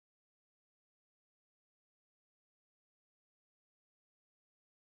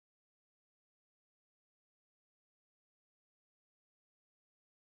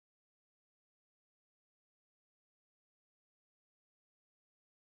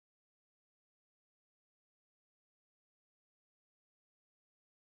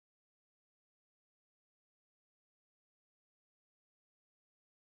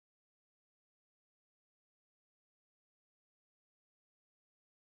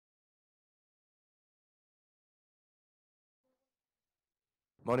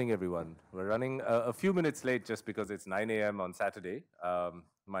Morning, everyone. We're running a few minutes late just because it's 9 a.m. on Saturday.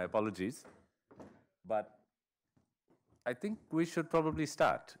 My apologies. But I think we should probably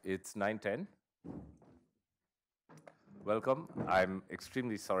start. It's 9:10. Welcome. I'm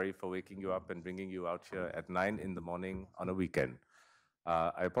extremely sorry for waking you up and bringing you out here at 9 in the morning on a weekend.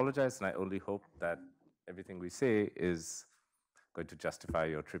 I apologize, and I only hope that everything we say is going to justify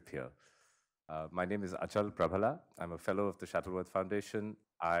your trip here. My name is Achal Prabhala. I'm a fellow of the Shuttleworth Foundation.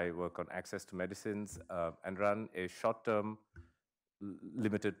 I work on access to medicines and run a short-term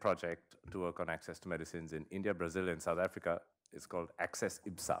limited project to work on access to medicines in India, Brazil, and South Africa. It's called Access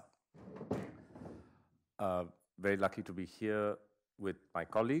IBSA. Very lucky to be here with my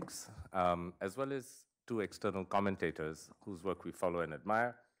colleagues, as well as two external commentators whose work we follow and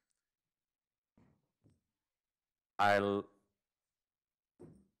admire. I'll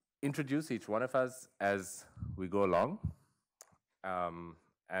introduce each one of us as we go along.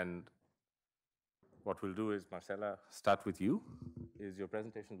 And what we'll do is, Marcela, start with you. Is your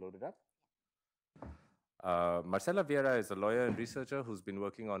presentation loaded up? Marcela Vieira is a lawyer and researcher who's been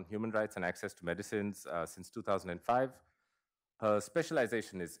working on human rights and access to medicines since 2005. Her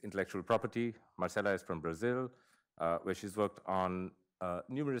specialization is intellectual property. Marcela is from Brazil, where she's worked on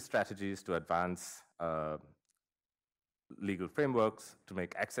numerous strategies to advance legal frameworks to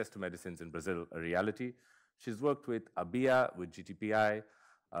make access to medicines in Brazil a reality. She's worked with ABIA, with GTPI,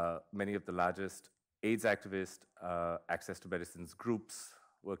 many of the largest AIDS activist access to medicines groups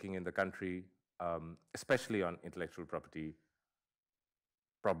working in the country, especially on intellectual property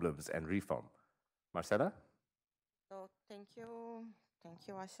problems and reform. Marcela? So thank you,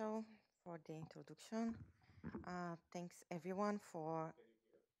 Ashel, for the introduction. Thanks everyone for,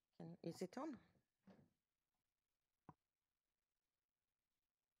 is it on?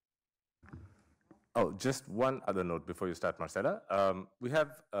 Oh, just one other note before you start, Marcela. We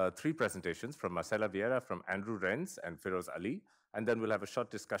have three presentations from Marcela Vieira, from Andrew Renz, and Feroz Ali. And then we'll have a short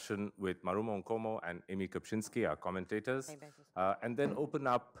discussion with Marumo Nkomo and Amy Kopczynski, our commentators. And then open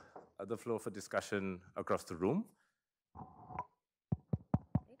up the floor for discussion across the room.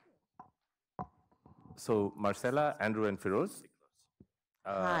 So Marcela, Andrew, and Feroz,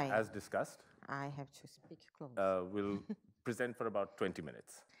 as discussed, I have to speak close. We'll present for about 20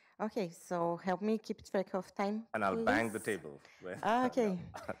 minutes. Okay, so help me keep track of time. And I'll please. Bang the table. Okay,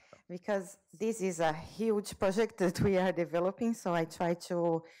 because this is a huge project that we are developing, so I try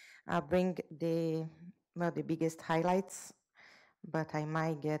to bring the biggest highlights, but I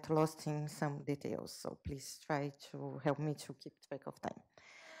might get lost in some details, so please try to help me to keep track of time.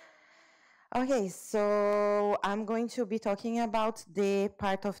 Okay, so I'm going to be talking about the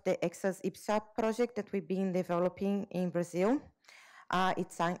part of the Access IBSA project that we've been developing in Brazil.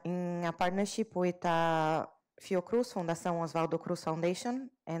 It's in a partnership with Fiocruz, Fundação Oswaldo Cruz Foundation,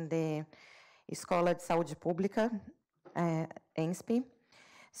 and the Escola de Saúde Pública, ENSP.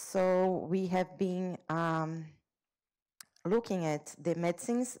 So we have been looking at the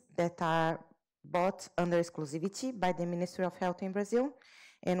medicines that are bought under exclusivity by the Ministry of Health in Brazil,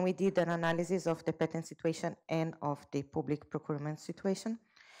 and we did an analysis of the patent situation and of the public procurement situation.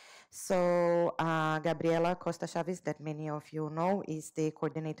 So Gabriela Costa Chaves, that many of you know, is the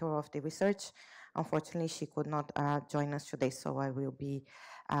coordinator of the research. Unfortunately, she could not join us today, so I will be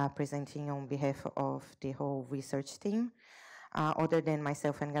presenting on behalf of the whole research team. Other than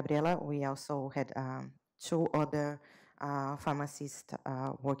myself and Gabriela, we also had two other pharmacists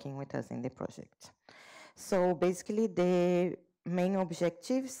working with us in the project. So basically, the main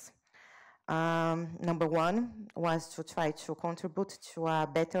objectives, number one was to try to contribute to a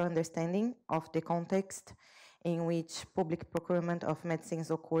better understanding of the context in which public procurement of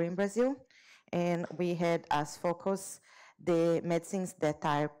medicines occur in Brazil. And we had as focus the medicines that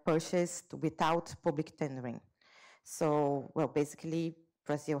are purchased without public tendering. So, well, basically,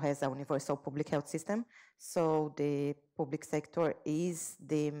 Brazil has a universal public health system. So the public sector is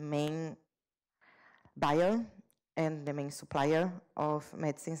the main buyer and the main supplier of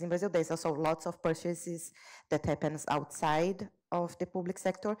medicines in Brazil. There's also lots of purchases that happens outside of the public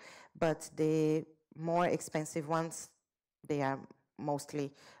sector, but the more expensive ones, they are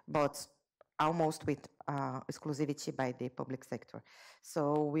mostly bought almost with exclusivity by the public sector.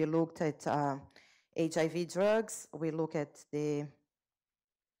 So we looked at HIV drugs, we look at the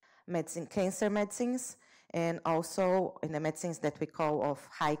cancer medicines, and also in the medicines that we call of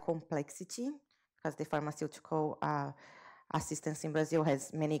high complexity, because the pharmaceutical assistance in Brazil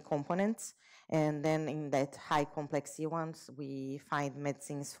has many components. And then in that high complexity ones, we find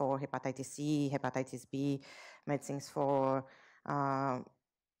medicines for hepatitis C, hepatitis B, medicines for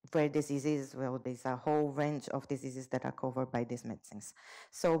rare diseases. Well, there's a whole range of diseases that are covered by these medicines.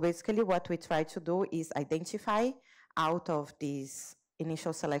 So basically what we try to do is identify out of this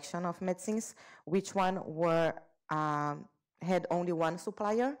initial selection of medicines, which one were had only one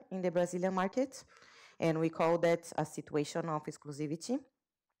supplier in the Brazilian market, and we call that a situation of exclusivity.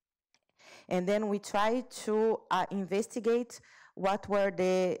 And then we try to investigate what were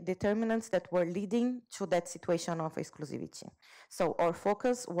the determinants that were leading to that situation of exclusivity. So our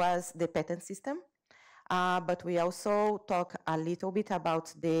focus was the patent system, but we also talk a little bit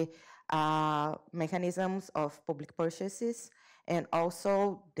about the mechanisms of public purchases and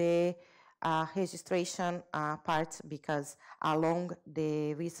also the registration part, because along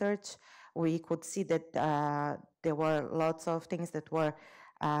the research, we could see that there were lots of things that were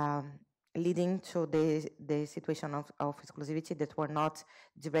leading to the situation of exclusivity that were not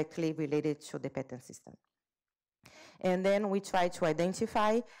directly related to the patent system. And then we try to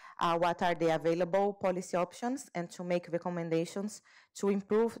identify what are the available policy options and to make recommendations to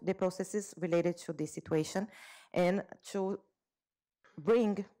improve the processes related to this situation and to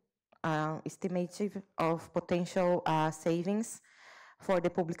bring estimative of potential savings for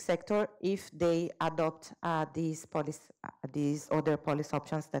the public sector if they adopt these other policy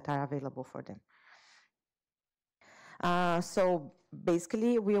options that are available for them. So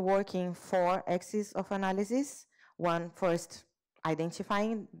basically, we're working 4 axes of analysis. One, first,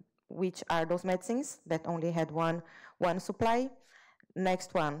 identifying which are those medicines that only had one supply.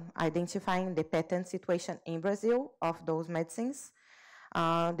 Next one, identifying the patent situation in Brazil of those medicines.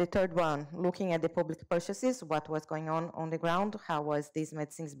 The third one, looking at the public purchases, what was going on the ground, how was these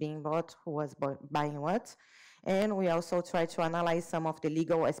medicines being bought, who was buying what. And we also try to analyze some of the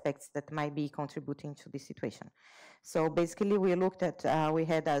legal aspects that might be contributing to this situation. So basically we looked at, we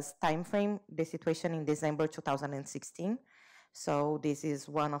had as time frame the situation in December 2016. So this is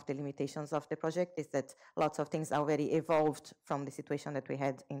one of the limitations of the project, is that lots of things already evolved from the situation that we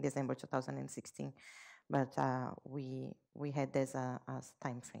had in December 2016. But we had this as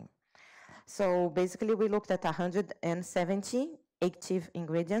time frame. So basically we looked at 170 active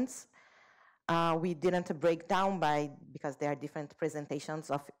ingredients. We didn't break down because there are different presentations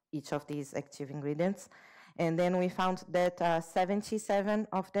of each of these active ingredients. And then we found that 77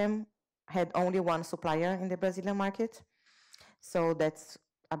 of them had only one supplier in the Brazilian market. So that's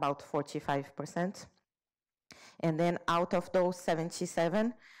about 45%. And then out of those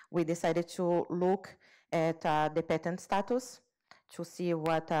 77, we decided to look at the patent status to see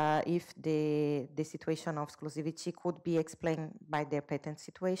what if the situation of exclusivity could be explained by their patent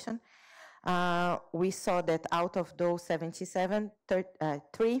situation. We saw that out of those 77,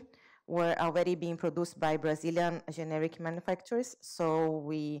 3 were already being produced by Brazilian generic manufacturers, so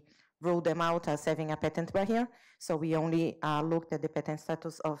we ruled them out as having a patent barrier. So we only looked at the patent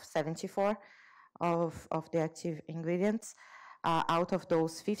status of 74 of the active ingredients. Out of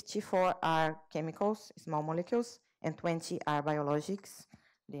those, 54 are chemicals, small molecules, and 20 are biologics,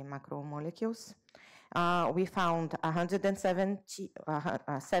 the macromolecules. We found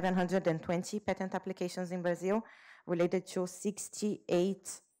 720 patent applications in Brazil related to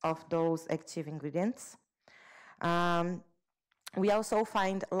 68 of those active ingredients. We also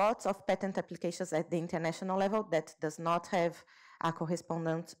find lots of patent applications at the international level that does not have a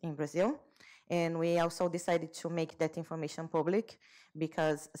correspondent in Brazil. And we also decided to make that information public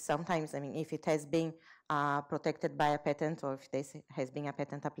because sometimes, I mean, if it has been protected by a patent or if there has been a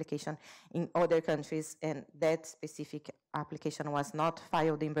patent application in other countries and that specific application was not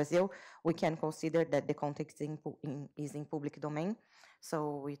filed in Brazil, we can consider that the context is in public domain.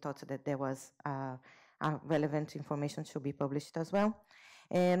 So we thought that there was relevant information to be published as well.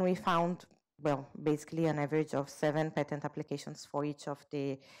 And we found, well, basically an average of 7 patent applications for each of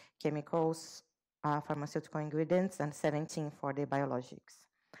the chemicals, pharmaceutical ingredients, and 17 for the biologics.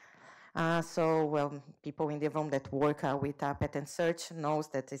 So, well, people in the room that work with patent search knows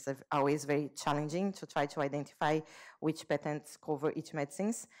that it's always very challenging to try to identify which patents cover each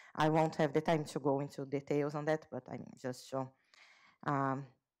medicines. I won't have the time to go into details on that, but I mean, just to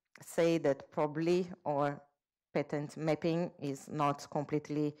say that probably our patent mapping is not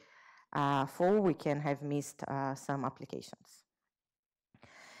completely full. We can have missed some applications.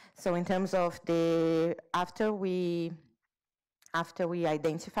 So in terms of after we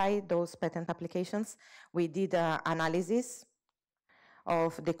identified those patent applications, we did an analysis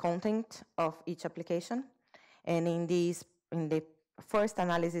of the content of each application. And in the first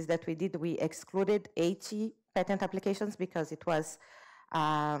analysis that we did, we excluded 80 patent applications because it was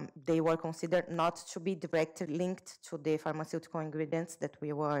they were considered not to be directly linked to the pharmaceutical ingredients that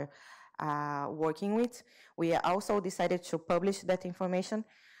we were working with. We also decided to publish that information,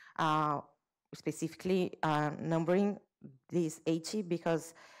 specifically numbering these 80,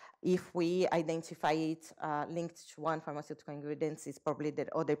 because if we identify it linked to one pharmaceutical ingredient, it's probably that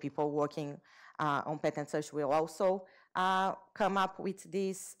other people working on patent search will also come up with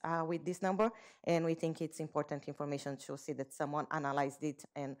this number, and we think it's important information to see that someone analyzed it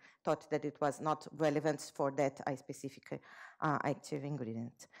and thought that it was not relevant for that specific active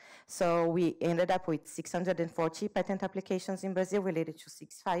ingredient. So we ended up with 640 patent applications in Brazil related to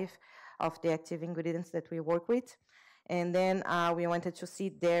 65 of the active ingredients that we work with. And then we wanted to see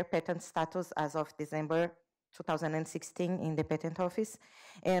their patent status as of December 2016 in the patent office.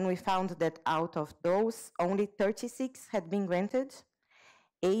 And we found that out of those, only 36 had been granted,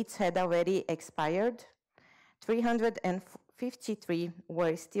 8 had already expired, 353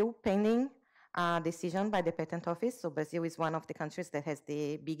 were still pending decision by the patent office. So Brazil is one of the countries that has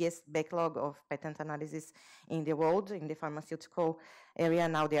the biggest backlog of patent analysis in the world in the pharmaceutical area.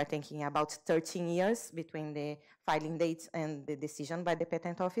 Now they are thinking about 13 years between the filing dates and the decision by the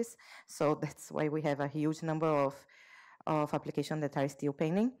patent office. So that's why we have a huge number of applications that are still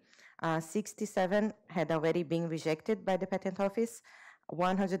pending. 67 had already been rejected by the patent office.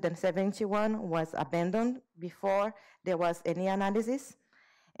 171 was abandoned before there was any analysis,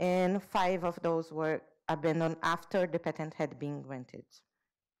 and 5 of those were abandoned after the patent had been granted.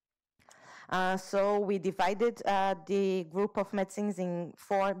 So we divided the group of medicines in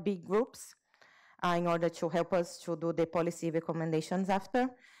 4 big groups in order to help us to do the policy recommendations after.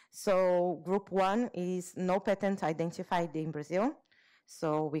 So group 1 is no patent identified in Brazil.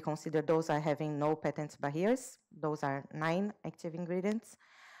 So we consider those are having no patent barriers. Those are 9 active ingredients.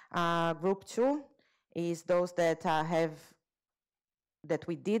 Group 2 is those that that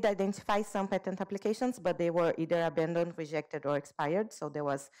we did identify some patent applications, but they were either abandoned, rejected, or expired. So there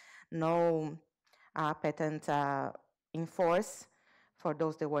was no patent in force for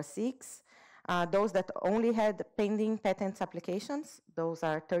those. There were 6. Those that only had pending patent applications, those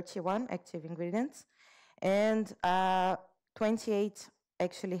are 31 active ingredients, and 28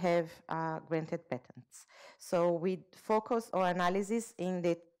 actually have granted patents. So we focus our analysis in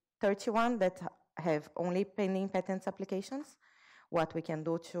the 31 that have only pending patent applications, what we can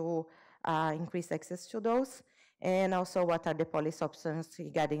do to increase access to those, and also what are the policy options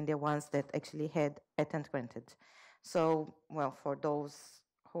regarding the ones that actually had patent granted. So, well, for those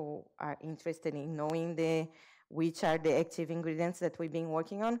who are interested in knowing which are the active ingredients that we've been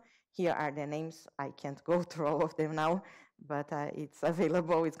working on, here are the names. I can't go through all of them now, but it's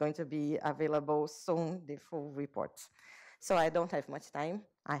available. It's going to be available soon, the full report. So I don't have much time.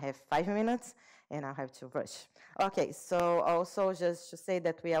 I have 5 minutes, and I'll have to rush. Okay, so also just to say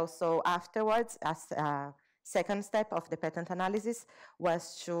that we also afterwards, as a second step of the patent analysis,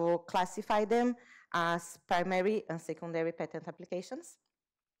 was to classify them as primary and secondary patent applications.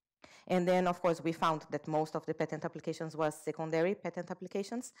 And then, of course, we found that most of the patent applications was secondary patent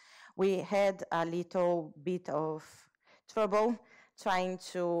applications. We had a little bit of trouble trying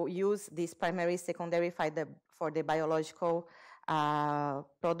to use this primary, secondary for the biological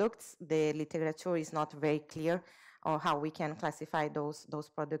products. The literature is not very clear on how we can classify those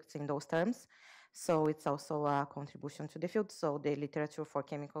products in those terms. So it's also a contribution to the field. So the literature for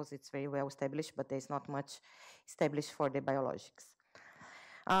chemicals, it's very well established, but there's not much established for the biologics.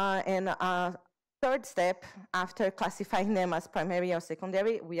 Third step, after classifying them as primary or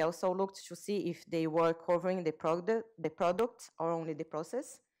secondary, we also looked to see if they were covering the product or only the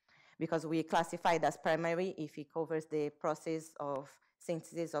process, because we classified as primary if it covers the process of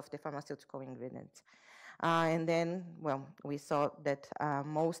synthesis of the pharmaceutical ingredient. And then, well, we saw that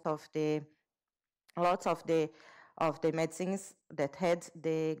lots of the medicines that had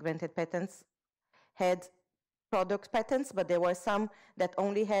the granted patents had product patents, but there were some that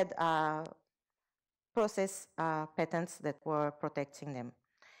only had process patents that were protecting them.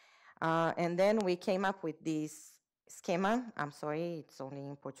 And then we came up with this schema. I'm sorry, it's only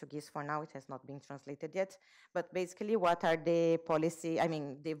in Portuguese for now. It has not been translated yet. But basically, what are the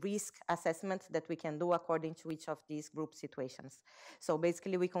the risk assessments that we can do according to each of these group situations. So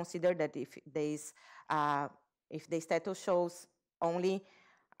basically, we consider that if the status shows only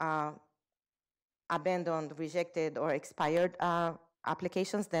abandoned, rejected, or expired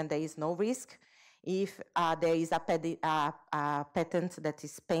applications, then there is no risk. If there is a patent that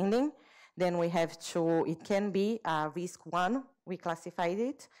is pending, then we have to, it can be risk 1, we classified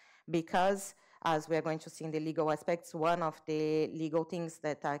it, because as we are going to see in the legal aspects, one of the legal things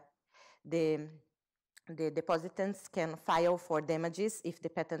that the depositants can file for damages if the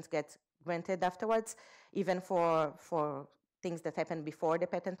patent gets granted afterwards, even for things that happened before the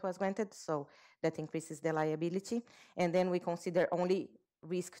patent was granted, so that increases the liability. And then we consider only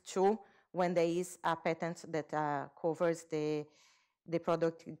risk 2 when there is a patent that covers the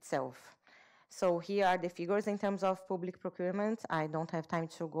product itself. So here are the figures in terms of public procurement. I don't have time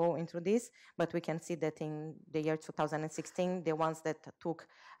to go into this, but we can see that in the year 2016, the ones that took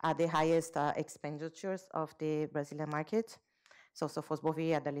the highest expenditures of the Brazilian market. So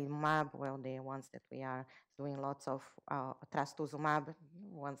Sofosbuvir, adalimumab, well, the ones that we are doing lots of, trastuzumab,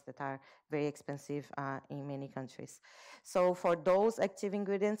 ones that are very expensive in many countries. So for those active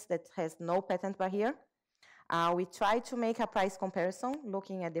ingredients that has no patent barrier, we try to make a price comparison,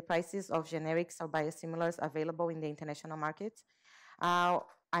 looking at the prices of generics or biosimilars available in the international market. I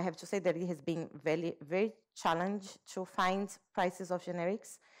have to say that it has been very, very challenging to find prices of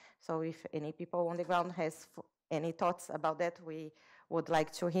generics. So if any people on the ground has any thoughts about that, we would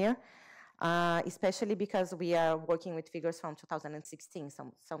like to hear, especially because we are working with figures from 2016.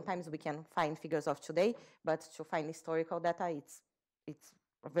 Sometimes we can find figures of today, but to find historical data, it's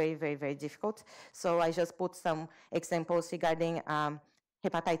very, very, very difficult. So I just put some examples regarding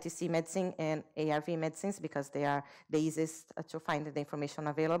hepatitis C medicine and ARV medicines because they are the easiest to find the information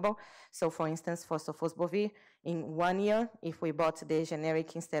available. So for instance, for Sofosbuvir, in 1 year, if we bought the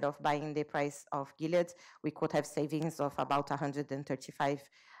generic instead of buying the price of Gilead, we could have savings of about 135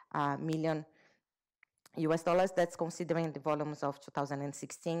 million US dollars. That's considering the volumes of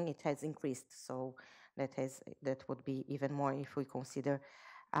 2016, it has increased. So that would be even more if we consider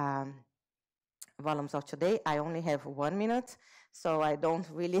volumes of today. I only have 1 minute, so I don't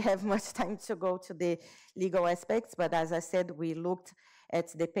really have much time to go to the legal aspects, but as I said, we looked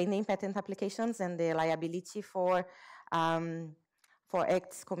at the pending patent applications and the liability for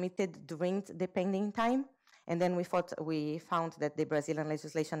acts committed during the pending time. And then we found that the Brazilian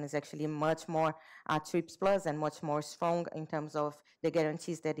legislation is actually much more TRIPS plus and much more strong in terms of the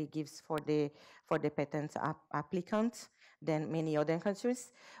guarantees that it gives for the patent applicant than many other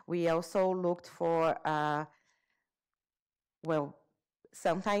countries. We also looked for, well,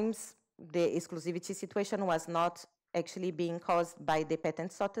 sometimes the exclusivity situation was not actually being caused by the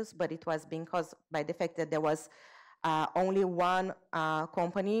patent status, but it was being caused by the fact that there was only one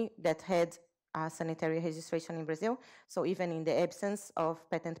company that had sanitary registration in Brazil. So even in the absence of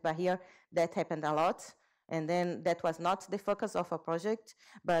patent barrier, that happened a lot. And then that was not the focus of a project,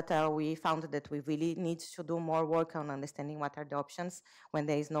 but we found that we really need to do more work on understanding what are the options when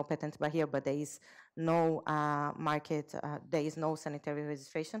there is no patent barrier, but there is no market, there is no sanitary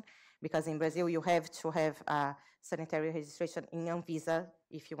registration. Because in Brazil, you have to have sanitary registration in Anvisa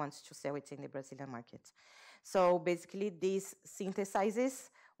if you want to sell it in the Brazilian market. So basically, this synthesizes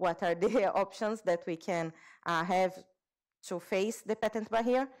what are the options that we can have to face the patent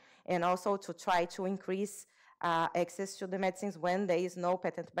barrier, and also to try to increase access to the medicines when there is no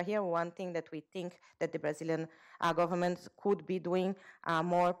patent barrier. One thing that we think that the Brazilian government could be doing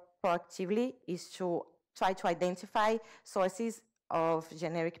more proactively is to try to identify sources of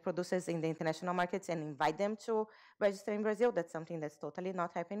generic producers in the international markets and invite them to register in Brazil. That's something that's totally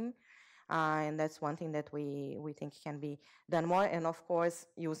not happening. And that's one thing that we think can be done more. And of course,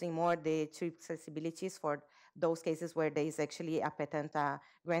 using more the TRIPS accessibilities for those cases where there is actually a patent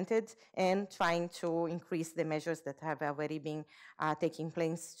granted, and trying to increase the measures that have already been taking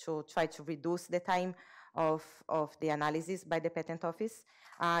place to try to reduce the time of the analysis by the patent office,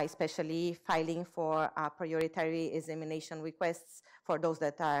 especially filing for priority examination requests for those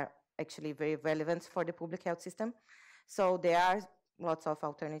that are actually very relevant for the public health system. So there are lots of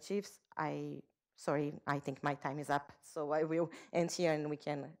alternatives. Sorry, I think my time is up, so I will end here and we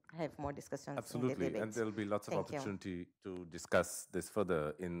can have more discussions. Absolutely, in the and there'll be lots of opportunity to discuss this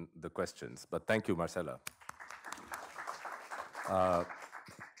further in the questions. But thank you, Marcela. I'll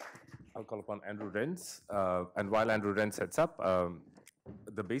call upon Andrew Renz. And while Andrew Renz sets up,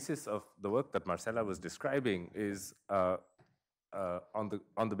 the basis of the work that Marcela was describing is on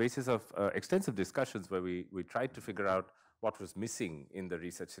the basis of extensive discussions where we tried to figure out what was missing in the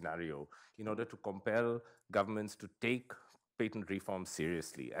research scenario in order to compel governments to take patent reform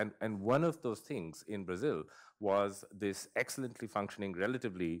seriously. And one of those things in Brazil was this excellently functioning,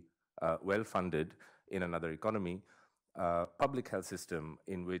 relatively well-funded in another economy, public health system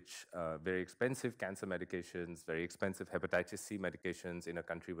in which very expensive cancer medications, very expensive hepatitis C medications in a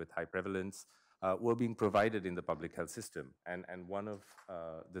country with high prevalence were being provided in the public health system. And one of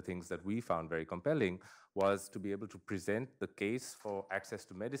the things that we found very compelling was to be able to present the case for access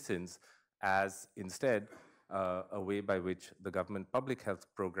to medicines as instead a way by which the government public health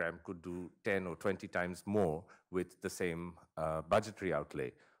program could do 10 or 20 times more with the same budgetary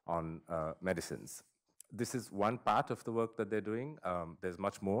outlay on medicines. this is one part of the work that they're doing. There's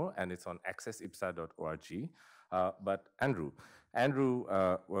much more, and it's on accessipsa.org. But Andrew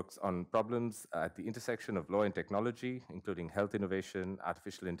works on problems at the intersection of law and technology, including health innovation,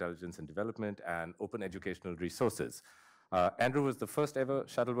 artificial intelligence and development, and open educational resources. Andrew was the first ever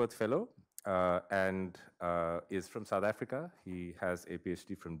Shuttleworth Fellow and is from South Africa. He has a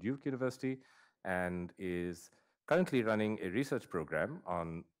PhD from Duke University and is currently running a research program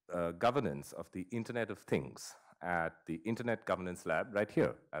on governance of the Internet of Things at the Internet Governance Lab right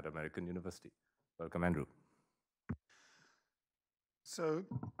here at American University. Welcome, Andrew. So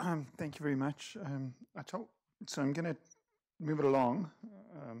thank you very much. So I'm going to move it along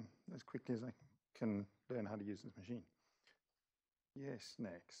as quickly as I can learn how to use this machine. Yes,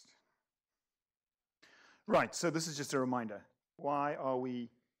 next. Right, so this is just a reminder. Why are we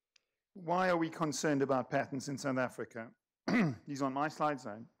concerned about patents in South Africa? These aren't my slides.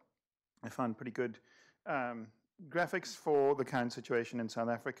 I found pretty good graphics for the current situation in South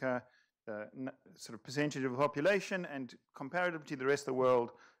Africa, sort of percentage of the population, and comparative to the rest of the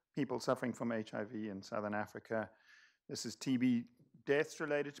world, people suffering from HIV in Southern Africa. This is TB deaths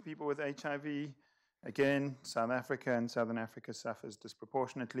related to people with HIV. Again, South Africa and Southern Africa suffers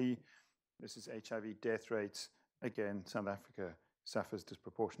disproportionately. This is HIV death rates. Again, South Africa suffers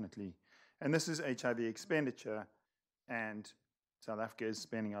disproportionately. And this is HIV expenditure, and South Africa is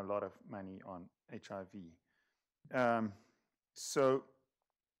spending a lot of money on HIV. So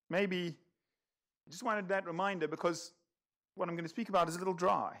maybe I just wanted that reminder, because what I'm going to speak about is a little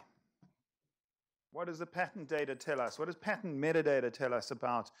dry. What does the patent data tell us? What does patent metadata tell us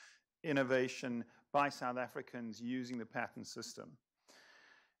about innovation by South Africans using the patent system?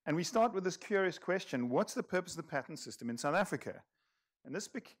 And we start with this curious question: what's the purpose of the patent system in South Africa? And this,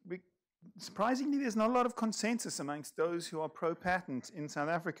 surprisingly, there's not a lot of consensus amongst those who are pro-patent in South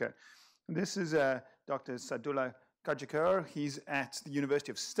Africa. And this is Dr. Sadula Kajakar. He's at the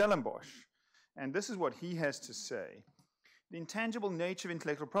University of Stellenbosch. And this is what he has to say. The intangible nature of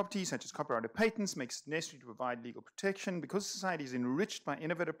intellectual property, such as copyright or patents, makes it necessary to provide legal protection. Because society is enriched by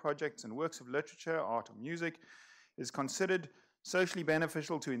innovative projects and works of literature, art, or music, it is considered socially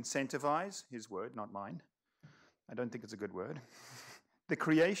beneficial to incentivize, his word, not mine. I don't think it's a good word. The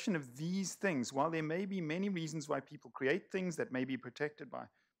creation of these things. While there may be many reasons why people create things that may be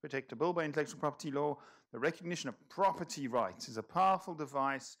protectable by intellectual property law, the recognition of property rights is a powerful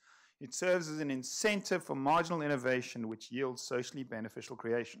device. It serves as an incentive for marginal innovation, which yields socially beneficial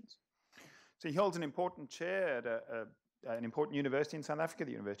creations. So he holds an important chair at an important university in South Africa,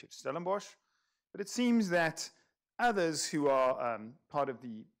 the University of Stellenbosch. But it seems that others who are part of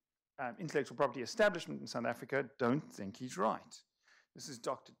the intellectual property establishment in South Africa don't think he's right. This is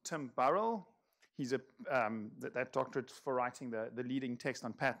Dr. Tim Burrell. He's that doctorate for writing the leading text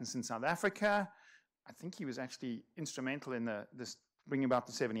on patents in South Africa. I think he was actually instrumental in this bringing about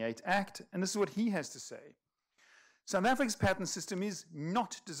the 78 Act. And this is what he has to say. South Africa's patent system is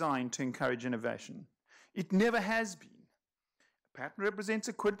not designed to encourage innovation. It never has been. A patent represents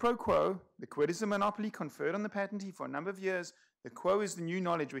a quid pro quo. The quid is a monopoly conferred on the patentee for a number of years. The quo is the new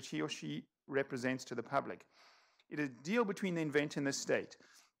knowledge which he or she represents to the public. It is a deal between the inventor and the state.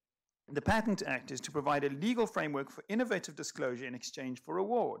 The Patent Act is to provide a legal framework for innovative disclosure in exchange for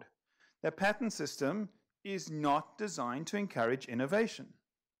reward. The patent system is not designed to encourage innovation.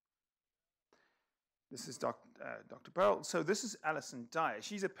 This is Dr. Burrell. So this is Alison Dyer.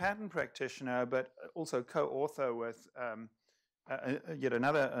 She's a patent practitioner, but also co-author with yet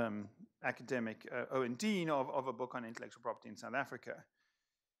another academic, Owen Dean, of a book on intellectual property in South Africa.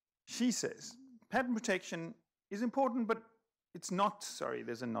 She says, patent protection is important, but it's not, sorry,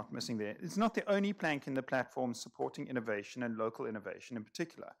 there's a not missing there. It's not the only plank in the platform supporting innovation and local innovation in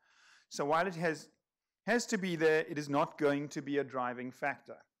particular. So while it has to be there, it is not going to be a driving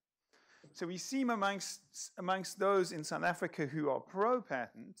factor. So we see amongst those in South Africa who are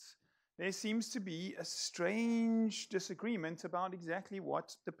pro-patent, there seems to be a strange disagreement about exactly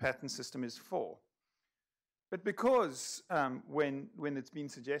what the patent system is for. But because when it's been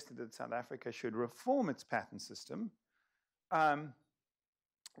suggested that South Africa should reform its patent system,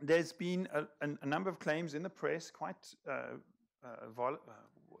 there's been a number of claims in the press, quite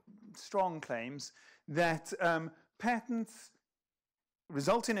strong claims, that patents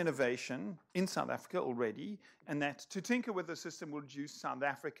result in innovation in South Africa already, and that to tinker with the system will reduce South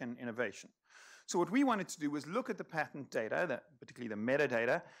African innovation. So what we wanted to do was look at the patent data, particularly the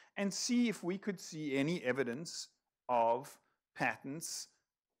metadata, and see if we could see any evidence of patents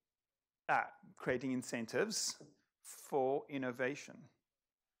creating incentives for innovation.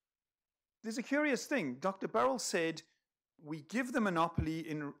 There's a curious thing. Dr. Burrell said, we give the monopoly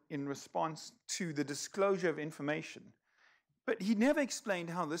in response to the disclosure of information. But he never explained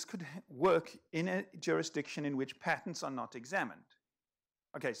how this could work in a jurisdiction in which patents are not examined.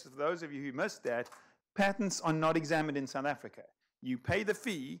 Okay, so for those of you who missed that, patents are not examined in South Africa. You pay the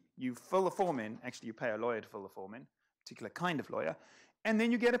fee, you fill the form in, actually you pay a lawyer to fill the form in, a particular kind of lawyer, and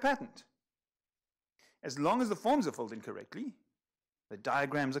then you get a patent. As long as the forms are filled in correctly, the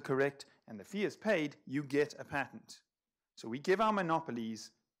diagrams are correct, and the fee is paid, you get a patent. So we give our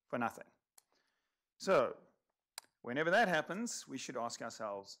monopolies for nothing. So whenever that happens, we should ask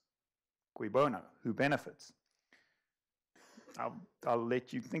ourselves, cui bono, who benefits? I'll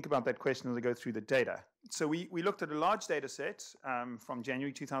let you think about that question as I go through the data. So we looked at a large data set from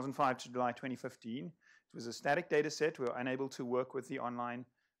January 2005 to July 2015. It was a static data set. We were unable to work with the online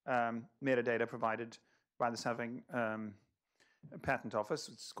metadata provided by the South African Patent Office.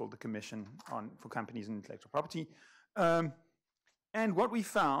 It's called the Commission for Companies and Intellectual Property. And what we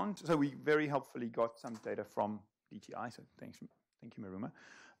found, so we very helpfully got some data from DTI, so thank you,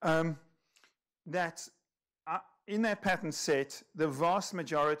 Maruma, that in that patent set, the vast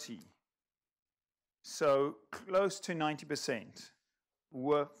majority, so close to 90%,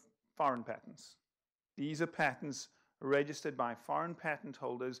 were foreign patents. These are patents registered by foreign patent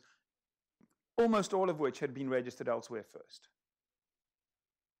holders, almost all of which had been registered elsewhere first.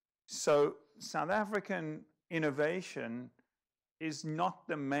 So South African innovation is not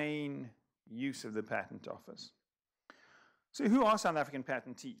the main use of the Patent Office. So who are South African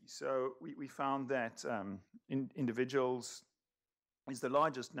patentees? So we found that individuals is the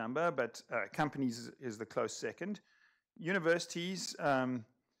largest number, but companies is the close second. Universities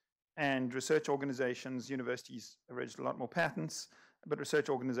and research organizations, universities register a lot more patents, but research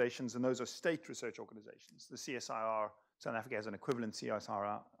organizations, and those are state research organizations. The CSIR, South Africa has an equivalent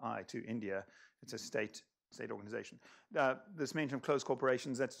CSIR to India. It's a state organization. This mention of closed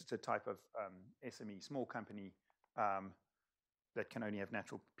corporations, that's just a type of SME, small company, that can only have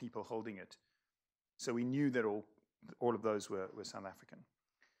natural people holding it. So we knew that all of those were South African.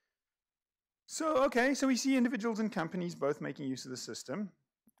 So, okay, so we see individuals and companies both making use of the system.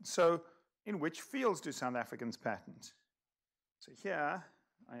 So in which fields do South Africans patent? So here,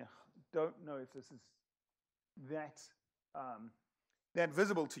 I don't know if this is that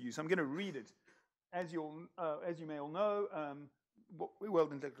visible to you, so I'm going to read it. As you may all know,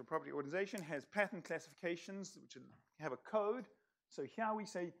 World Intellectual Property Organization has patent classifications which have a code. So here we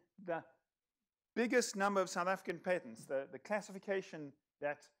say the biggest number of South African patents, the classification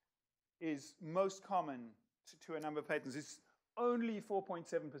that is most common to a number of patents is only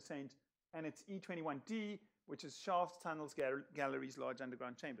 4.7%, and it's E21D, which is shafts, tunnels, galleries, large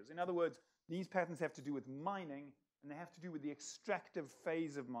underground chambers. In other words, these patents have to do with mining, and they have to do with the extractive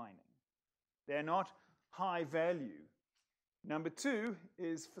phase of mining. They're not high value. Number two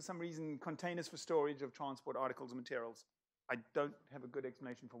is, for some reason, containers for storage of transport articles and materials. I don't have a good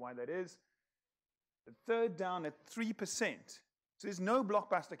explanation for why that is. The third down at 3%. So there's no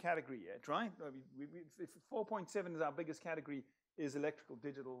blockbuster category yet, right? If 4.7 is our biggest category, is electrical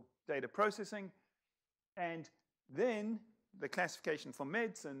digital data processing. And then the classification for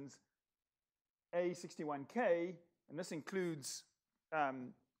medicines, A61K, and this includes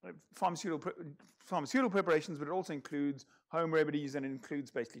pharmaceutical preparations, but it also includes home remedies, and it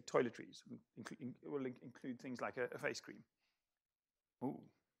includes basically toiletries. It will include things like a face cream. Ooh.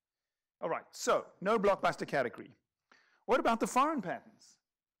 All right, so no blockbuster category. What about the foreign patents?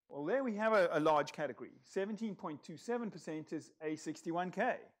 Well, there we have a large category. 17.27% is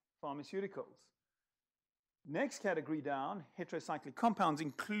A61K, pharmaceuticals. Next category down, heterocyclic compounds,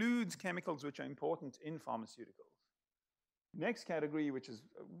 includes chemicals which are important in pharmaceuticals. Next category, which is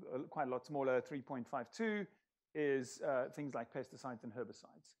quite a lot smaller, 3.52, is things like pesticides and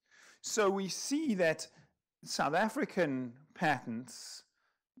herbicides. So we see that South African patents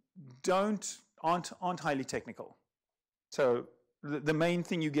aren't highly technical. So the main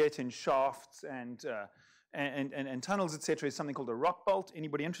thing you get in shafts and tunnels, etc., is something called a rock bolt.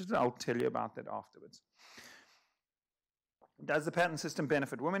 Anybody interested? I'll tell you about that afterwards. Does the patent system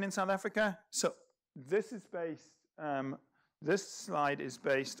benefit women in South Africa? So this is based. This slide is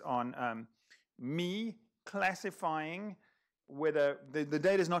based on me classifying whether the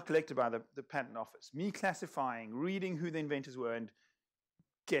data is not collected by the patent office. Me classifying, reading who the inventors were, and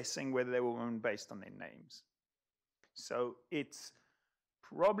guessing whether they were women based on their names. So it's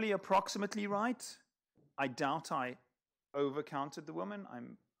probably approximately right. I doubt I overcounted the woman.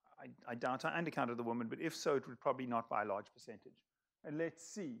 I doubt I undercounted the woman, but if so, it would probably not by a large percentage. And let's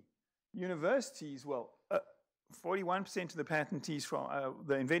see. Universities, well, 41% of the patentees from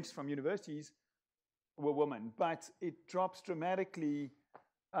the inventors from universities were women, but it drops dramatically,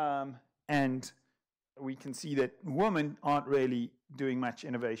 and we can see that women aren't really doing much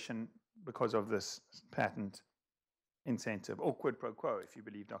innovation because of this patent incentive, or quid pro quo, if you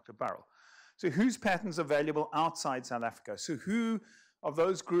believe Dr. Burrell. So whose patents are valuable outside South Africa? So who of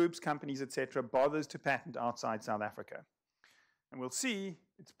those groups, companies, etc., bothers to patent outside South Africa? And we'll see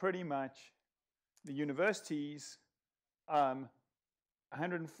it's pretty much the universities.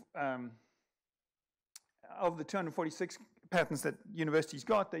 Of the 246 patents that universities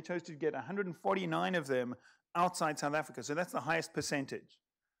got, they chose to get 149 of them outside South Africa. So that's the highest percentage.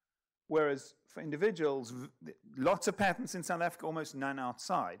 Whereas for individuals, lots of patents in South Africa, almost none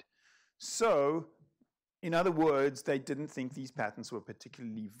outside. So, in other words, they didn't think these patents were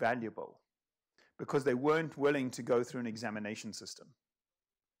particularly valuable because they weren't willing to go through an examination system.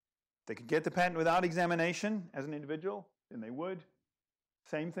 They could get the patent without examination as an individual, then they would.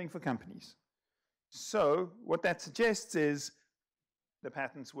 Same thing for companies. So what that suggests is the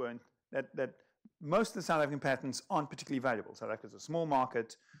patents weren't, that most of the South African patents aren't particularly valuable. South Africa is a small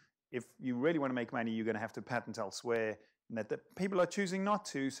market. If you really want to make money, you're going to have to patent elsewhere. And that the people are choosing not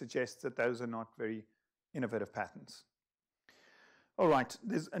to suggests that those are not very innovative patents. All right,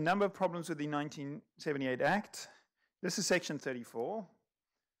 there's a number of problems with the 1978 Act. This is section 34.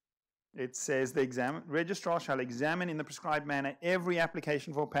 It says the registrar shall examine in the prescribed manner every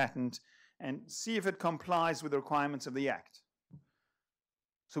application for a patent and see if it complies with the requirements of the Act.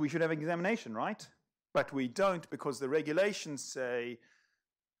 So we should have examination, right? But we don't, because the regulations say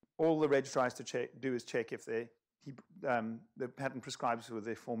all the registrar has to do is check if the patent prescribes with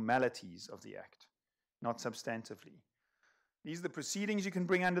the formalities of the Act, not substantively. These are the proceedings you can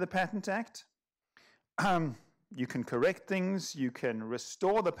bring under the Patent Act. You can correct things. You can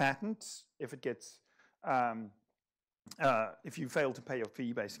restore the patent if it gets, if you fail to pay your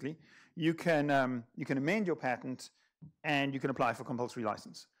fee, basically. You can amend your patent, and you can apply for compulsory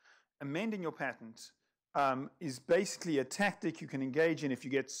license. Amending your patent is basically a tactic you can engage in if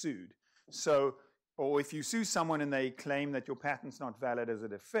you get sued. So, or if you sue someone and they claim that your patent's not valid as a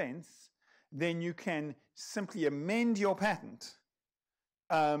defense, then you can simply amend your patent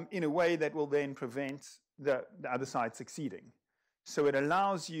in a way that will then prevent the other side succeeding. So it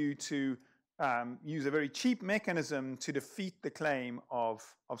allows you to use a very cheap mechanism to defeat the claim of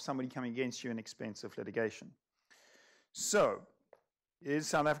somebody coming against you in expensive litigation. So, is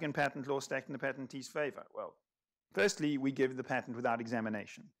South African patent law stacked in the patentee's favor? Well, firstly, we give the patent without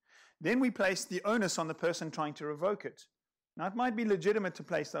examination. Then we place the onus on the person trying to revoke it. Now, it might be legitimate to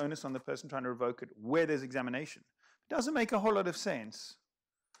place the onus on the person trying to revoke it where there's examination. It doesn't make a whole lot of sense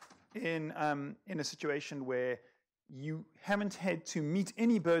in a situation where you haven't had to meet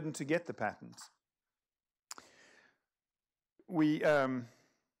any burden to get the patent.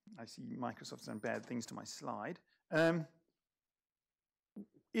 I see Microsoft's done bad things to my slide.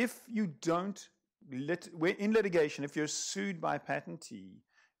 If you don't, in litigation, if you're sued by a patentee,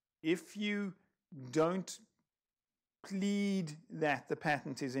 if you don't plead that the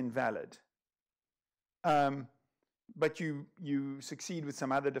patent is invalid, but you succeed with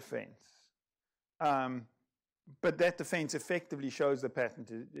some other defense, but that defense effectively shows the patent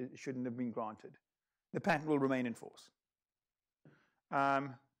shouldn't have been granted, the patent will remain in force.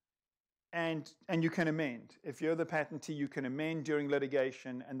 And you can amend. If you're the patentee, you can amend during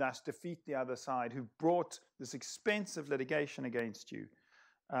litigation and thus defeat the other side who brought this expensive litigation against you.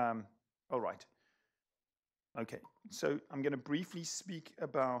 All right. Okay, so I'm going to briefly speak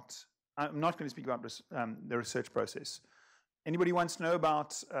about, I'm not going to speak about the research process. Anybody wants to know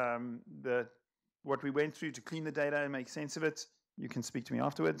about what we went through to clean the data and make sense of it? You can speak to me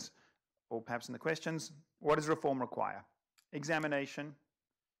afterwards, or perhaps in the questions. What does reform require? Examination,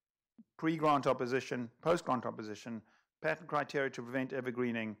 pre-grant opposition, post-grant opposition, patent criteria to prevent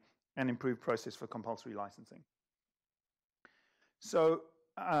evergreening, and improved process for compulsory licensing. So,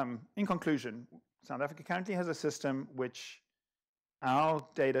 in conclusion, South Africa currently has a system which our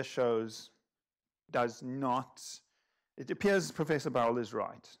data shows does not, it appears Professor Burrell is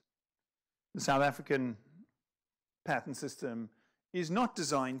right. The South African patent system is not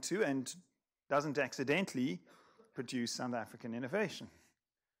designed to and doesn't accidentally produce South African innovation.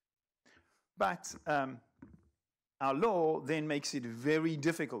 But our law then makes it very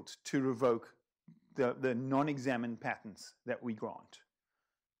difficult to revoke the non-examined patents that we grant.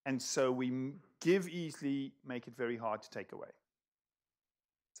 And so we give easily, make it very hard to take away.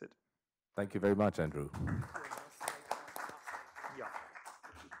 That's it. Thank you very much, Andrew. Yeah.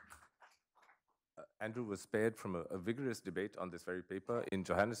 Andrew was spared from a vigorous debate on this very paper in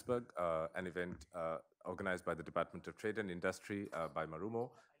Johannesburg, an event organized by the Department of Trade and Industry by Marumo,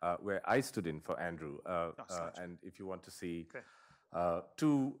 where I stood in for Andrew. And if you want to see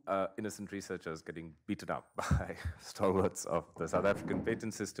two innocent researchers getting beaten up by stalwarts of the South African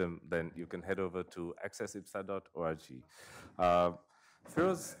patent system, then you can head over to accessipsa.org.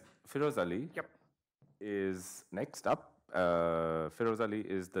 Firoz Ali is next up. Firoz Ali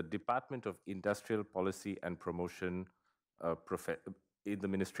is the Department of Industrial Policy and Promotion in the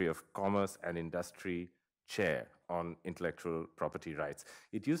Ministry of Commerce and Industry Chair on Intellectual Property Rights.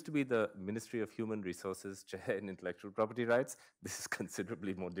 It used to be the Ministry of Human Resources Chair in Intellectual Property Rights. This is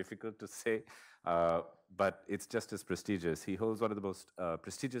considerably more difficult to say, but it's just as prestigious. He holds one of the most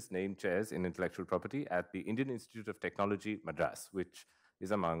prestigious named chairs in intellectual property at the Indian Institute of Technology, Madras, which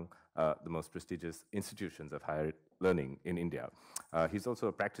is among the most prestigious institutions of higher learning in India. He's also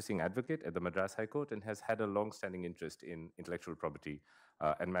a practicing advocate at the Madras High Court and has had a long-standing interest in intellectual property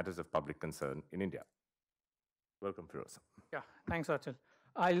and matters of public concern in India. Welcome, Firoz. Yeah, thanks, Achal.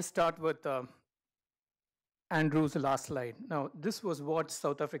 I'll start with Andrew's last slide. Now, this was what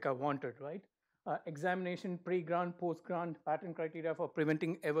South Africa wanted, right? Examination, pre-grant, post-grant, patent criteria for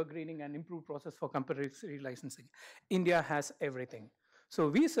preventing evergreening and improved process for compulsory licensing. India has everything. So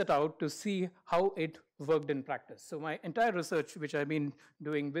we set out to see how it worked in practice. So my entire research, which I've been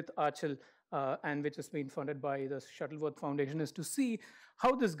doing with Achal and which has been funded by the Shuttleworth Foundation, is to see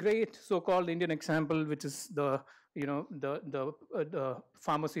how this great so-called Indian example, which is the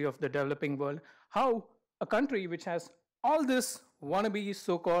pharmacy of the developing world, how a country which has all this wannabe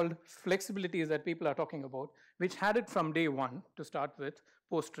so-called flexibilities that people are talking about, which had it from day one to start with,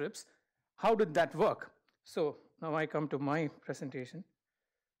 post-TRIPS, how did that work? So now I come to my presentation.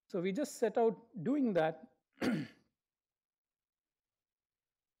 So we just set out doing that. Yep.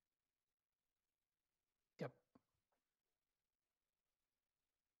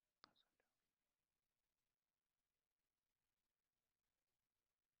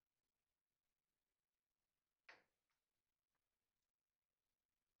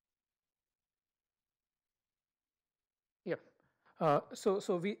 Yep.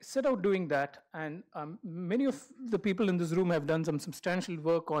 So we set out doing that, and many of the people in this room have done some substantial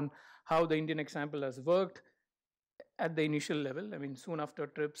work on how the Indian example has worked at the initial level. I mean, soon after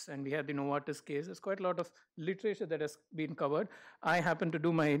TRIPS, and we had the Novartis case. There's quite a lot of literature that has been covered. I happen to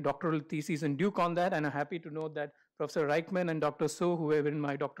do my doctoral thesis in Duke on that, and I'm happy to note that Professor Reichman and Dr. So, who were in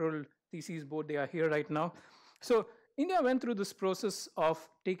my doctoral thesis board, they are here right now. So India went through this process of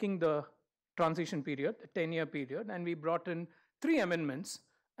taking the transition period, a 10-year period, and we brought in 3 amendments.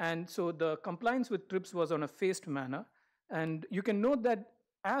 And so the compliance with TRIPS was on a phased manner. And you can note that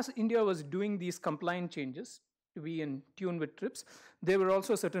as India was doing these compliant changes to be in tune with TRIPS, there were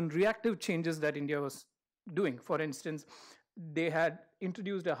also certain reactive changes that India was doing. For instance, they had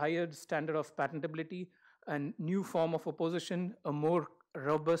introduced a higher standard of patentability, a new form of opposition, a more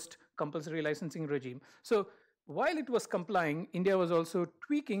robust compulsory licensing regime. So while it was complying, India was also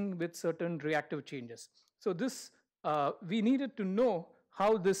tweaking with certain reactive changes. So this, we needed to know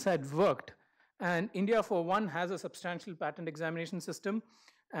how this had worked. And India, for one, has a substantial patent examination system,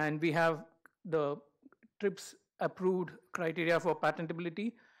 and we have the TRIPS approved criteria for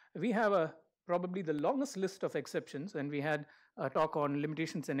patentability. We have probably the longest list of exceptions, and we had a talk on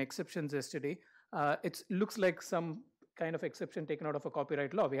limitations and exceptions yesterday. It looks like some kind of exception taken out of a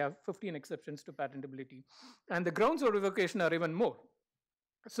copyright law. We have 15 exceptions to patentability. And the grounds of revocation are even more.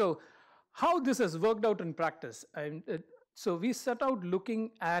 So how this has worked out in practice. So we set out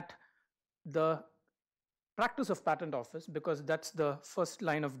looking at the practice of patent office, because that's the first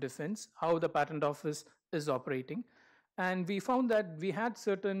line of defense, how the patent office is operating. And we found that we had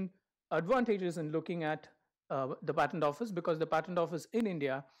certain advantages in looking at the patent office, because the patent office in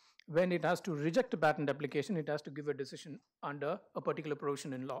India, when it has to reject a patent application, it has to give a decision under a particular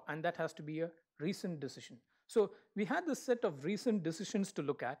provision in law, and that has to be a recent decision. So we had this set of recent decisions to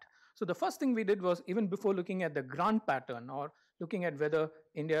look at. So the first thing we did was, even before looking at the grant pattern or looking at whether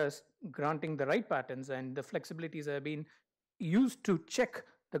India is granting the right patents and the flexibilities have been used to check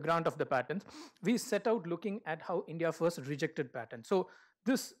the grant of the patents, we set out looking at how India first rejected patents. So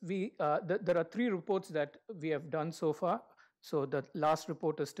this, there are 3 reports that we have done so far. So the last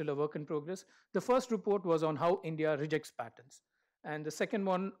report is still a work in progress. The first report was on how India rejects patents. And the second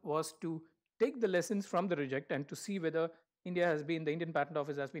one was to take the lessons from the reject and to see whether the Indian Patent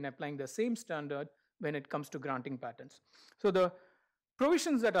Office has been applying the same standard when it comes to granting patents. So the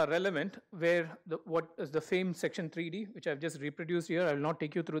provisions that are relevant were what is the famed Section 3D, which I've just reproduced here. I will not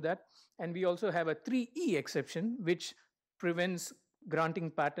take you through that. And we also have a 3E exception, which prevents granting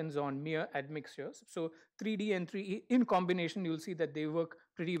patents on mere admixtures. So 3D and 3E in combination, you'll see that they work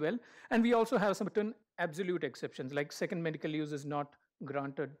pretty well. And we also have certain absolute exceptions, like second medical use is not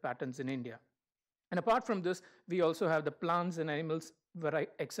granted patents in India. And apart from this, we also have the plants and animals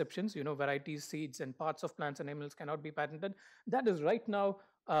exceptions, varieties, seeds, and parts of plants and animals cannot be patented. That is right now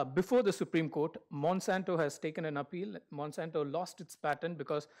before the Supreme Court. Monsanto has taken an appeal. Monsanto lost its patent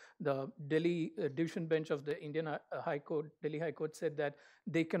because the Delhi Division Bench of the Indian High Court, Delhi High Court, said that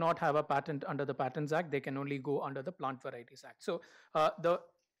they cannot have a patent under the Patents Act. They can only go under the Plant Varieties Act. So the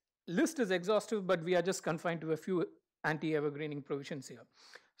list is exhaustive, but we are just confined to a few anti-evergreening provisions here.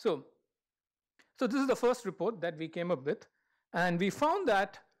 So this is the first report that we came up with, and we found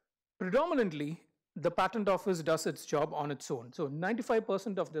that predominantly the patent office does its job on its own. So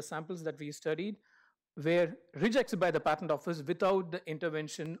 95% of the samples that we studied were rejected by the patent office without the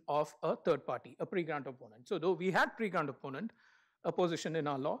intervention of a third party, a pre-grant opponent. So though we had pre-grant opposition in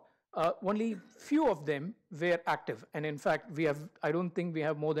our law, only few of them were active. And in fact, I don't think we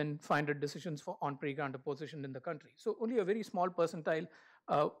have more than 500 decisions on pre-grant opposition in the country. So only a very small percentile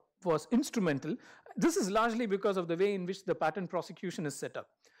was instrumental. This is largely because of the way in which the patent prosecution is set up.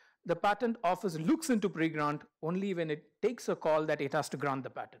 The patent office looks into pre-grant only when it takes a call that it has to grant the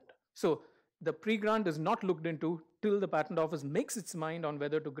patent. So the pre-grant is not looked into till the patent office makes its mind on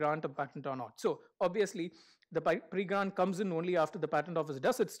whether to grant a patent or not. So obviously, the pre-grant comes in only after the patent office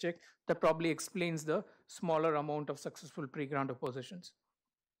does its check. That probably explains the smaller amount of successful pre-grant oppositions.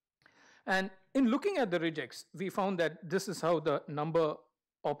 And in looking at the rejects, we found that this is how the number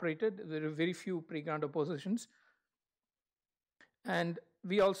operated. There are very few pre-grant oppositions. And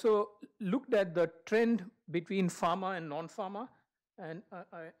we also looked at the trend between pharma and non-pharma. And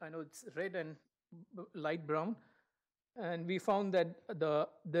I know it's red and light brown. And we found that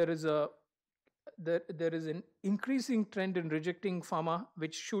there is an increasing trend in rejecting pharma,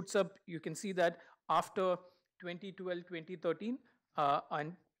 which shoots up. You can see that after 2012, 2013,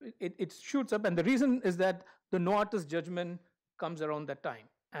 and it shoots up. And the reason is that the Novartis judgment comes around that time.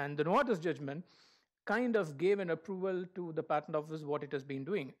 And the Novartis judgment kind of gave an approval to the patent office what it has been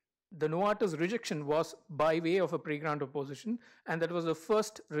doing. The Novartis rejection was by way of a pre-grant opposition, and that was the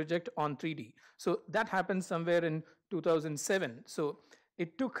first reject on 3D. So that happened somewhere in 2007. So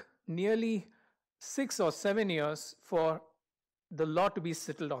it took nearly 6 or 7 years for the law to be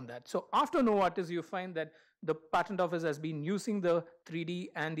settled on that. So after Novartis, you find that the patent office has been using the 3D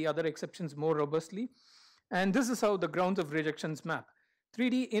and the other exceptions more robustly. And this is how the grounds of rejections map.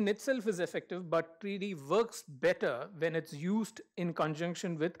 3D in itself is effective, but 3D works better when it's used in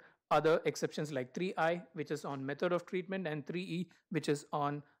conjunction with other exceptions like 3I, which is on method of treatment, and 3E, which is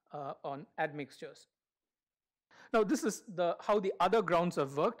on admixtures. Now, this is how the other grounds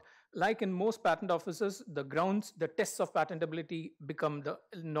have worked. Like in most patent offices, the tests of patentability become the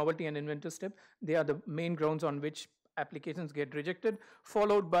novelty and inventive step. They are the main grounds on which applications get rejected,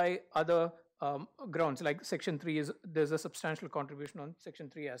 followed by other grounds like Section 3 there's a substantial contribution on Section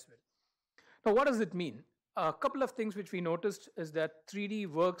 3 as well. Now, what does it mean? A couple of things which we noticed is that 3D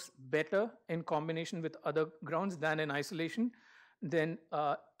works better in combination with other grounds than in isolation. Then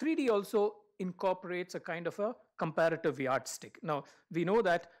 3D also incorporates a kind of a comparative yardstick. Now, we know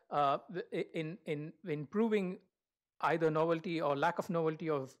that in proving either novelty or lack of novelty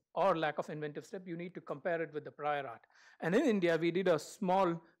or lack of inventive step, you need to compare it with the prior art. And in India, we did a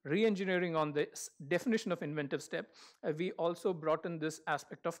small re-engineering on the definition of inventive step. We also brought in this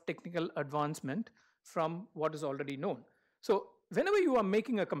aspect of technical advancement from what is already known. So whenever you are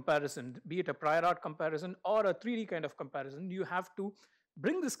making a comparison, be it a prior art comparison or a 3D kind of comparison, you have to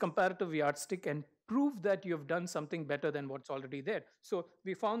bring this comparative yardstick and prove that you have done something better than what's already there. So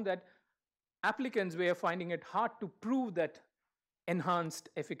we found that applicants were finding it hard to prove that enhanced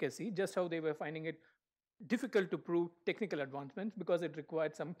efficacy, just how they were finding it difficult to prove technical advancements because it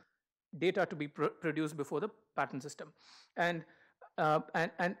required some data to be produced before the patent system. And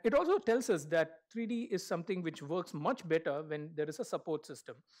it also tells us that 3D is something which works much better when there is a support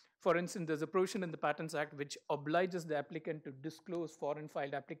system. For instance, there's a provision in the Patents Act which obliges the applicant to disclose foreign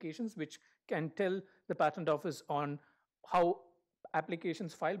filed applications, which can tell the patent office on how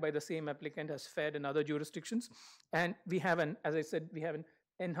applications filed by the same applicant has fared in other jurisdictions. And we have as I said, we have an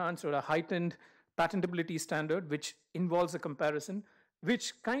enhanced or a heightened patentability standard, which involves a comparison,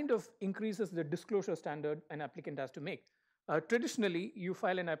 which kind of increases the disclosure standard an applicant has to make. Traditionally, you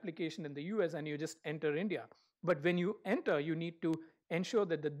file an application in the US and you just enter India. But when you enter, you need to ensure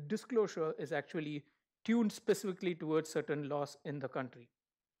that the disclosure is actually tuned specifically towards certain laws in the country.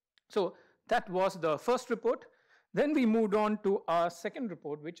 So that was the first report. Then we moved on to our second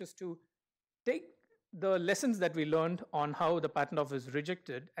report, which is to take the lessons that we learned on how the patent office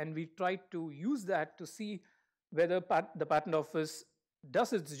rejected, and we tried to use that to see whether the patent office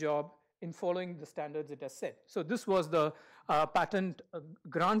does its job in following the standards it has set. So this was the patent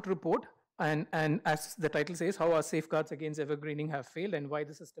grant report, and as the title says, how our safeguards against evergreening have failed and why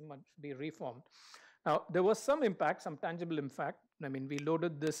the system must be reformed. Now, there was some impact, some tangible impact. I mean, we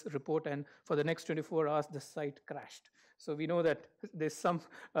loaded this report, and for the next 24 hours, the site crashed. So we know that there's some,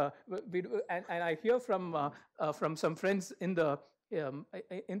 and I hear from some friends in the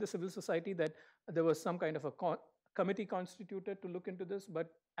civil society that there was some kind of a committee constituted to look into this,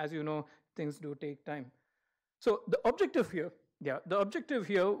 but as you know, things do take time. So the objective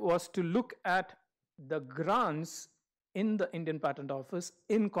here was to look at the grants in the Indian Patent Office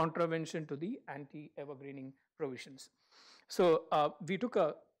in contravention to the anti-evergreening provisions. So we took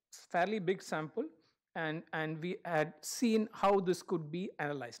a fairly big sample, and we had seen how this could be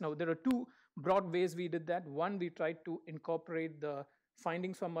analyzed. Now, there are two broad ways we did that. One, we tried to incorporate the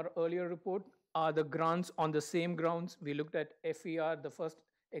findings from our earlier report, the grants on the same grounds. We looked at FER, the first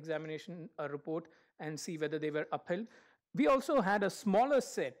examination report, and see whether they were upheld. We also had a smaller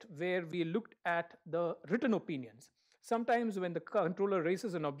set where we looked at the written opinions. Sometimes when the controller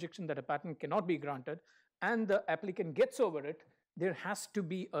raises an objection that a patent cannot be granted and the applicant gets over it, there has to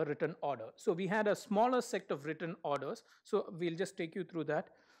be a written order. So we had a smaller set of written orders. So we'll just take you through that.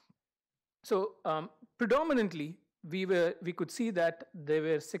 So predominantly, we could see that there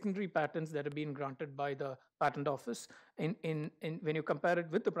were secondary patents that have been granted by the patent office. When you compare it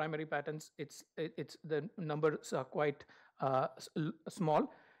with the primary patents, the numbers are quite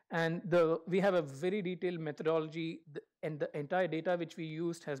small. And we have a very detailed methodology, and the entire data which we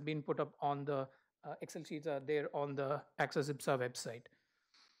used has been put up on the Excel sheets are there on the Access IPSA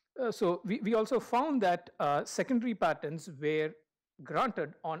website. So we also found that secondary patents were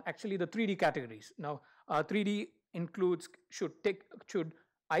granted on actually the 3D categories. Now, 3D includes should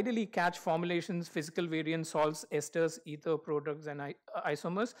ideally catch formulations, physical variants, salts, esters, ether products, and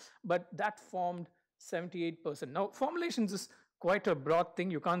isomers, but that formed 78%. Now, formulations is quite a broad thing.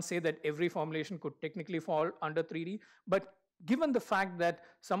 You can't say that every formulation could technically fall under 3D, but given the fact that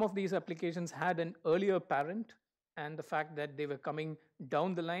some of these applications had an earlier parent and the fact that they were coming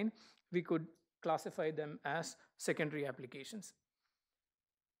down the line, we could classify them as secondary applications.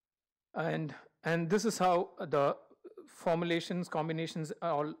 And this is how the formulations, combinations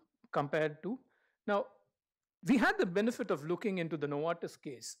are all compared to. Now, we had the benefit of looking into the Novartis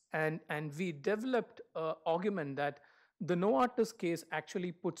case, and we developed an argument that the Novartis case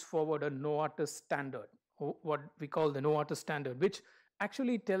actually puts forward a Novartis standard, what we call the Novartis standard, which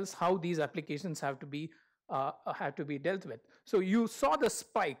actually tells how these applications have to be dealt with. So you saw the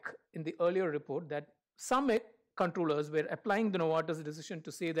spike in the earlier report that some controllers were applying the Novartis decision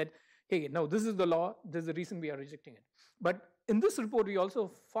to say that, hey, now this is the law, this is the reason we are rejecting it. But in this report, we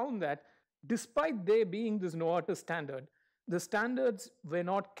also found that despite there being this Novartis standard, the standards were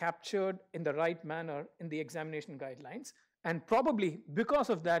not captured in the right manner in the examination guidelines. And probably because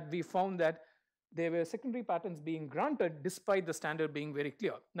of that, we found that there were secondary patents being granted despite the standard being very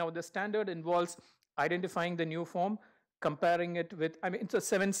clear. Now, the standard involves identifying the new form, comparing it with, I mean, it's a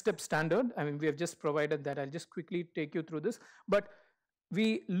 7-step standard. I mean, we have just provided that. I'll just quickly take you through this. But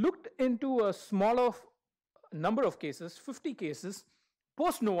we looked into a smaller number of cases, 50 cases,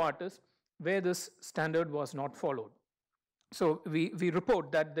 post-Novartis, where this standard was not followed. So we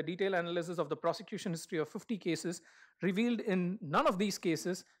report that the detailed analysis of the prosecution history of 50 cases revealed in none of these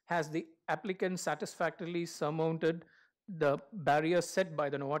cases has the applicant satisfactorily surmounted the barriers set by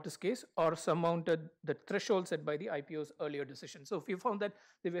the Novartis case or surmounted the threshold set by the IPO's earlier decision. So we found that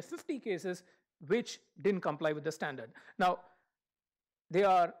there were 50 cases which didn't comply with the standard. Now, they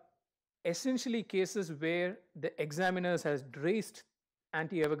are essentially cases where the examiners has raised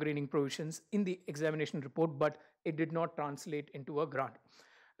anti-evergreening provisions in the examination report, but it did not translate into a grant.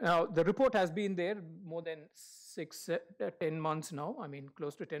 Now, the report has been there more than 10 months now, I mean,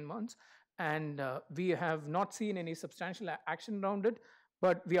 close to 10 months, and we have not seen any substantial action around it,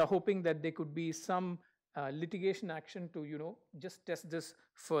 but we are hoping that there could be some litigation action to, just test this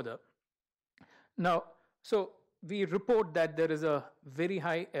further. Now, so we report that there is a very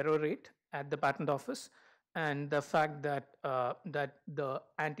high error rate at the patent office, and the fact that that the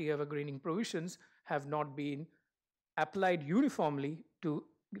anti-evergreening provisions have not been applied uniformly to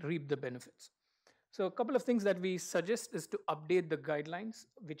reap the benefits. So a couple of things that we suggest is to update the guidelines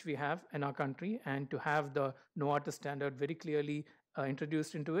which we have in our country and to have the Novartis standard very clearly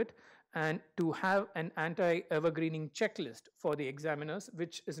introduced into it, and to have an anti-evergreening checklist for the examiners,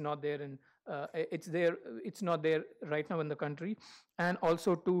 which is not there in, it's not there right now in the country, and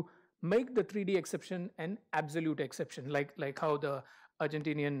also to make the 3D exception an absolute exception, like how the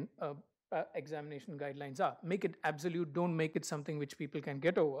Argentinian examination guidelines are. Make it absolute, don't make it something which people can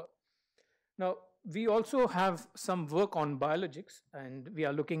get over. Now, we also have some work on biologics, and we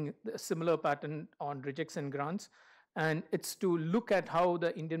are looking at a similar pattern on rejects and grants. And it's to look at how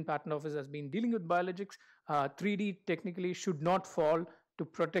the Indian Patent Office has been dealing with biologics. 3D technically should not fall to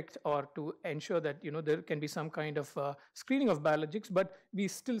protect or to ensure that there can be some kind of screening of biologics, but we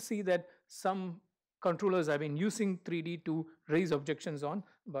still see that some controllers have been using 3D to raise objections on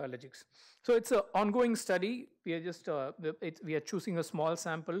biologics. So it's an ongoing study. We are just we are choosing a small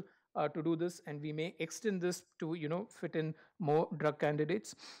sample to do this, and we may extend this to fit in more drug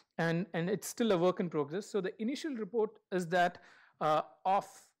candidates, and it's still a work in progress. So the initial report is that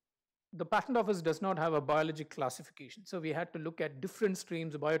the Patent Office does not have a biologic classification. So we had to look at different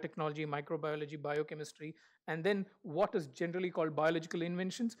streams: biotechnology, microbiology, biochemistry, and then what is generally called biological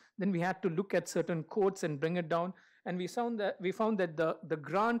inventions. Then we had to look at certain codes and bring it down, and we found that the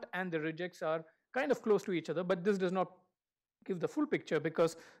grant and the rejects are kind of close to each other, but this does not give the full picture,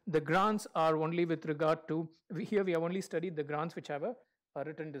 because the grants are only with regard to, here we have only studied the grants which have a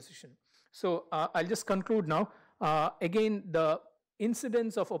written decision. So I'll just conclude now. Again, the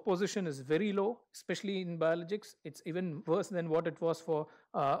incidence of opposition is very low, especially in biologics. It's even worse than what it was for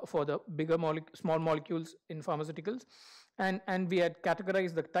the bigger small molecules in pharmaceuticals. And we had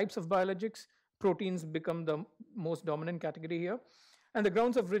categorized the types of biologics. Proteins become the most dominant category here. And the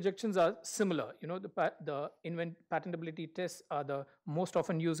grounds of rejections are similar. The patentability tests are the most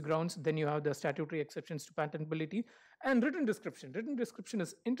often used grounds. Then you have the statutory exceptions to patentability and written description. Written description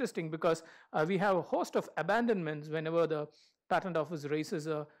is interesting because we have a host of abandonments whenever the Patent Office raises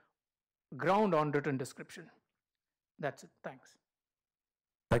a ground on written description. That's it. Thanks.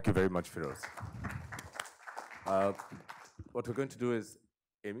 Thank you very much, Firoz. What we're going to do is,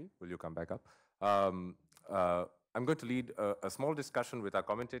 Amy, will you come back up? I'm going to lead a small discussion with our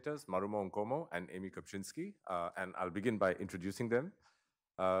commentators, Marumo Nkomo and Amy Kopczynski, and I'll begin by introducing them,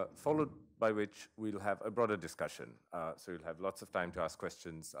 followed by which we'll have a broader discussion. So you'll have lots of time to ask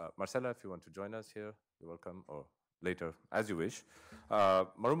questions. Marcella, if you want to join us here, you're welcome, or later, as you wish.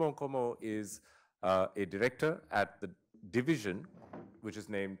 Marumo Nkomo is a director at the division, which is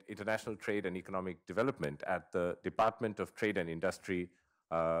named International Trade and Economic Development at the Department of Trade and Industry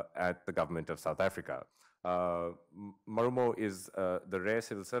at the government of South Africa. Marumo is the rare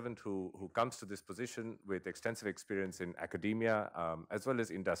civil servant who comes to this position with extensive experience in academia as well as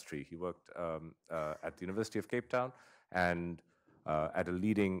industry. He worked at the University of Cape Town and at a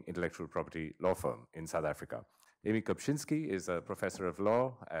leading intellectual property law firm in South Africa. Amy Kopczynski is a professor of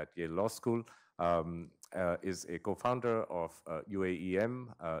law at Yale Law School, is a co-founder of UAEM,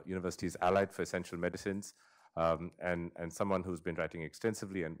 University's Allied for Essential Medicines, and someone who's been writing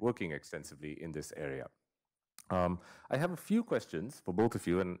extensively and working extensively in this area. I have a few questions for both of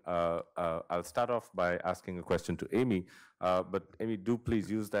you, and I'll start off by asking a question to Amy, but Amy, do please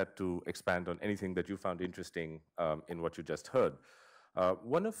use that to expand on anything that you found interesting in what you just heard.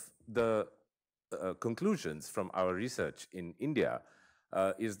 One of the conclusions from our research in India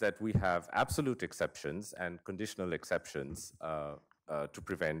is that we have absolute exceptions and conditional exceptions to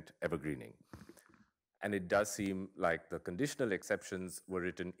prevent evergreening. And it does seem like the conditional exceptions were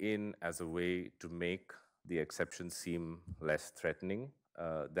written in as a way to make the exception seem less threatening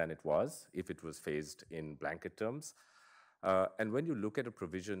than it was if it was phased in blanket terms. And when you look at a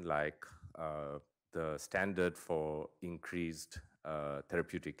provision like the standard for increased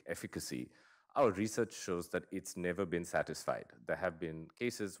therapeutic efficacy, our research shows that it's never been satisfied. There have been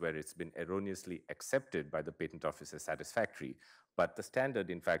cases where it's been erroneously accepted by the Patent Office as satisfactory, but the standard,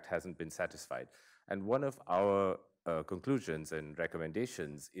 in fact, hasn't been satisfied. And one of our conclusions and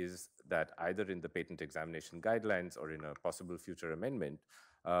recommendations is that either in the patent examination guidelines or in a possible future amendment,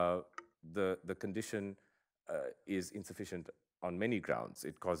 the condition is insufficient on many grounds.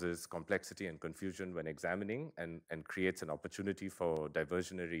 It causes complexity and confusion when examining and creates an opportunity for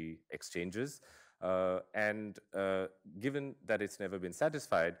diversionary exchanges. And given that it's never been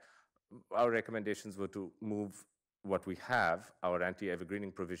satisfied, our recommendations were to move what we have, our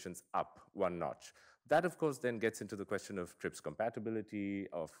anti-evergreening provisions, up one notch. That, of course, then gets into the question of TRIPS compatibility,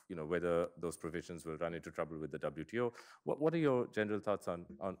 of whether those provisions will run into trouble with the WTO. What are your general thoughts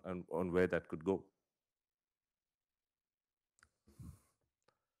on where that could go?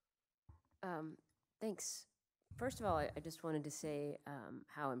 Thanks. First of all, I just wanted to say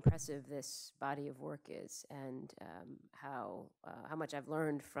how impressive this body of work is, and how much I've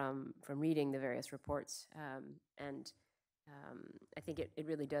learned from reading the various reports. And I think it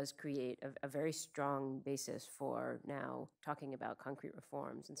really does create a very strong basis for now talking about concrete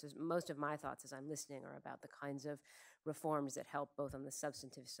reforms. And so most of my thoughts as I'm listening are about the kinds of reforms that help both on the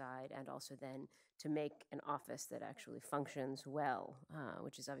substantive side and also then to make an office that actually functions well,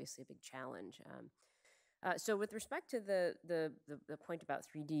 which is obviously a big challenge. So with respect to the point about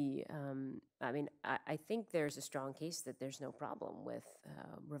 3D, I mean, I think there's a strong case that there's no problem with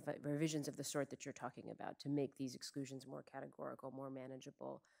revisions of the sort that you're talking about to make these exclusions more categorical, more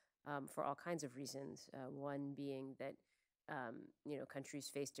manageable, for all kinds of reasons. One being that countries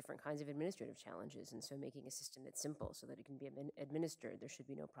face different kinds of administrative challenges, and so making a system that's simple so that it can be administered, there should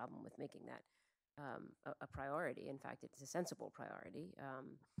be no problem with making that a priority. In fact, it's a sensible priority.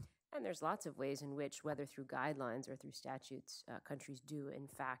 And there's lots of ways in which, whether through guidelines or through statutes, countries do, in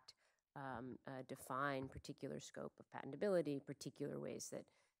fact, define particular scope of patentability, particular ways that,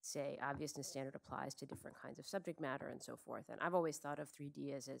 say, obviousness standard applies to different kinds of subject matter and so forth. And I've always thought of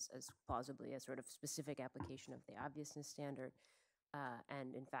 3D as plausibly a sort of specific application of the obviousness standard.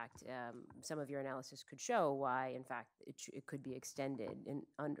 And in fact, some of your analysis could show why, in fact, it could be extended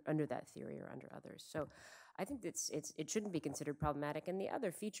under that theory or under others. So I think it shouldn't be considered problematic. And the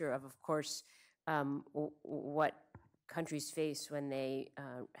other feature of course, what countries face when they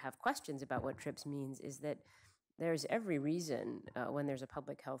have questions about what TRIPS means is that there's every reason when there's a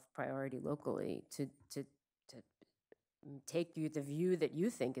public health priority locally to take the view that you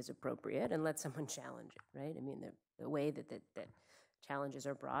think is appropriate and let someone challenge it, right? I mean, the way that challenges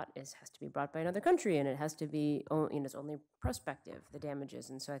are brought has to be brought by another country, and it has to be, it's only prospective, the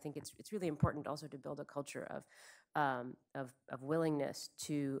damages. And so I think it's really important also to build a culture of willingness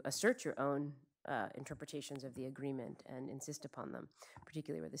to assert your own interpretations of the agreement and insist upon them,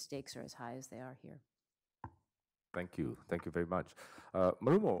 particularly where the stakes are as high as they are here. Thank you. Thank you very much.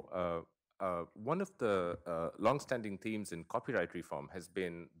 Marumo, one of the long-standing themes in copyright reform has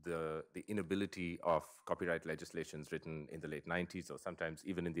been the inability of copyright legislations written in the late 90s or sometimes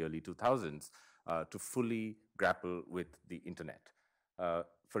even in the early 2000s to fully grapple with the internet.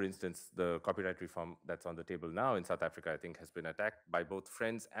 For instance, the copyright reform that's on the table now in South Africa, I think, has been attacked by both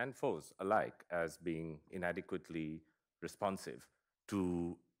friends and foes alike as being inadequately responsive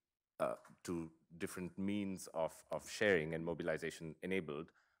to different means of sharing and mobilization enabled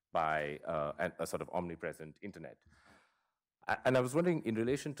by a sort of omnipresent internet. And I was wondering, in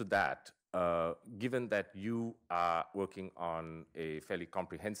relation to that, given that you are working on a fairly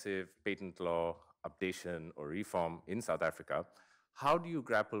comprehensive patent law updation or reform in South Africa, how do you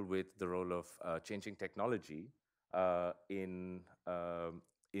grapple with the role of changing technology in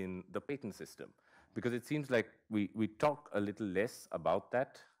the patent system? Because it seems like we talk a little less about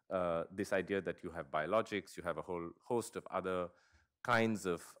that, this idea that you have biologics, you have a whole host of other kinds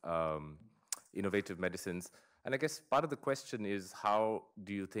of innovative medicines. And I guess part of the question is, how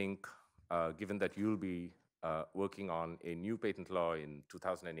do you think, given that you'll be working on a new patent law in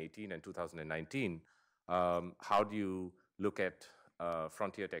 2018 and 2019, how do you look at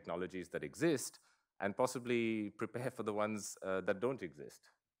frontier technologies that exist and possibly prepare for the ones that don't exist?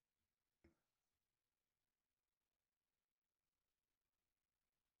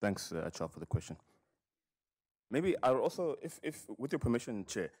 Thanks, Achal, for the question. Maybe I'll also, if with your permission,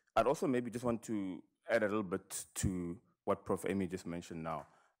 Chair, I'd also maybe just want to add a little bit to what Prof. Amy just mentioned now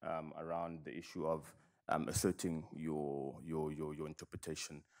around the issue of asserting your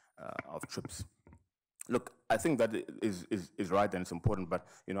interpretation of TRIPS. Look, I think that is right and it's important, but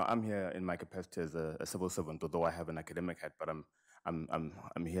I'm here in my capacity as a civil servant, although I have an academic hat, but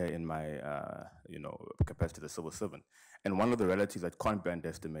I'm here in my capacity as a civil servant. And one of the realities that can't be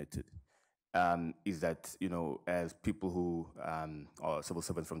underestimated is that, as people who are civil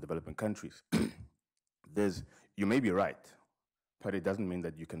servants from developing countries, you may be right, but it doesn't mean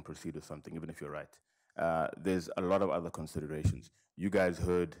that you can proceed with something, even if you're right. There's a lot of other considerations. You guys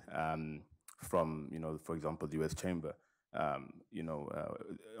heard from, for example, the US Chamber, on,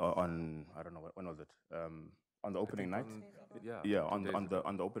 I don't know, when was it? On the opening night? Yeah, on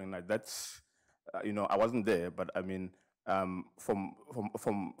the opening night. That's, I wasn't there, but I mean, from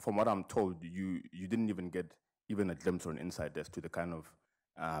what I'm told, you didn't even get even a glimpse or an insight as to the kind of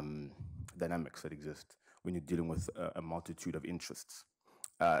dynamics that exist when you're dealing with a multitude of interests.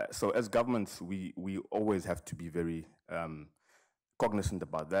 So as governments, we always have to be very cognizant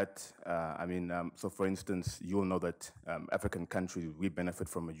about that. So for instance, you'll know that African countries, we benefit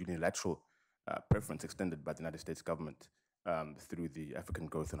from a unilateral preference extended by the United States government through the African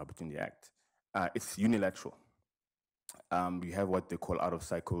Growth and Opportunity Act. It's unilateral. We have what they call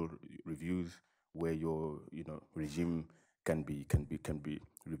out-of-cycle reviews, where your regime can be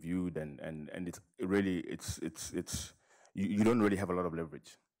reviewed, and it's really it's you don't really have a lot of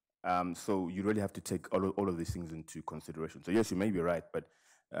leverage. So you really have to take all of these things into consideration. So yes, you may be right, but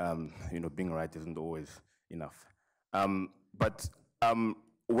being right isn't always enough. But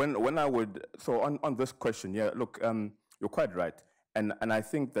when I would, so on this question, yeah, look, you're quite right. And I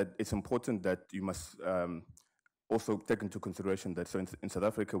think that it's important that you must also take into consideration that, so in South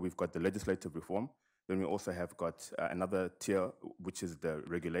Africa, we've got the legislative reform. Then we also have got another tier, which is the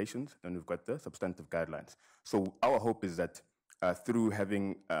regulations. Then we've got the substantive guidelines. So our hope is that through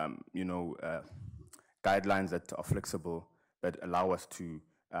having, guidelines that are flexible, that allow us to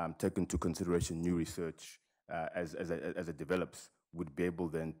take into consideration new research as it develops, would be able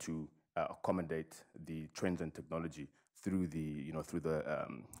then to accommodate the trends and technology through the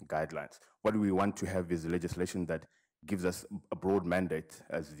guidelines. What we want to have is legislation that gives us a broad mandate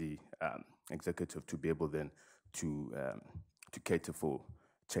as the executive to be able then to cater for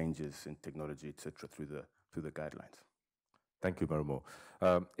changes in technology, etc., through the guidelines. Thank you, Marumo.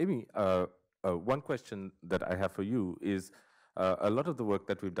 Amy, one question that I have for you is a lot of the work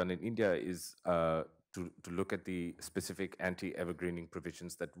that we've done in India is to look at the specific anti-evergreening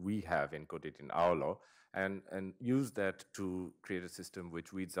provisions that we have encoded in our law and use that to create a system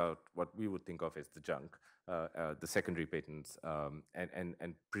which weeds out what we would think of as the junk, the secondary patents,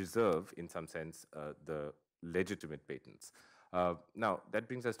 and preserve, in some sense, the legitimate patents. Now, that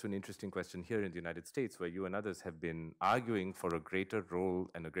brings us to an interesting question here in the United States, where you and others have been arguing for a greater role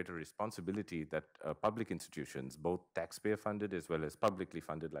and a greater responsibility that public institutions, both taxpayer-funded as well as publicly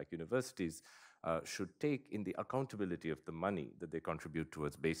funded like universities, should take in the accountability of the money that they contribute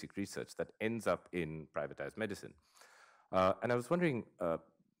towards basic research that ends up in privatized medicine. And I was wondering,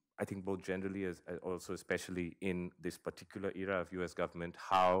 I think both generally as also especially in this particular era of US government,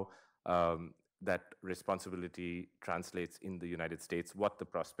 how that responsibility translates in the United States, what the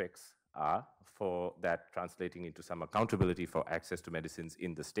prospects are for that translating into some accountability for access to medicines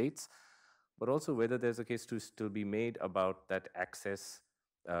in the States, but also whether there's a case to still be made about that access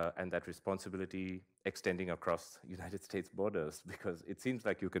and that responsibility extending across United States borders, because it seems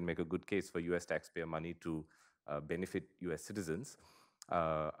like you can make a good case for US taxpayer money to benefit US citizens.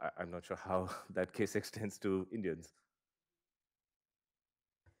 I'm not sure how that case extends to Indians.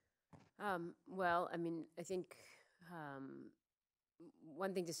 Well, I mean, I think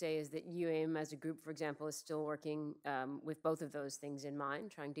one thing to say is that UAM as a group, for example, is still working with both of those things in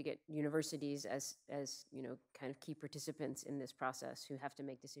mind, trying to get universities as kind of key participants in this process who have to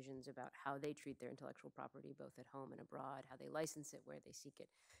make decisions about how they treat their intellectual property, both at home and abroad, how they license it, where they seek it,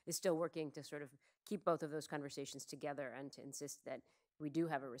 is still working to sort of keep both of those conversations together and to insist that we do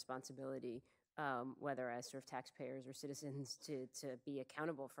have a responsibility, whether as sort of taxpayers or citizens, to be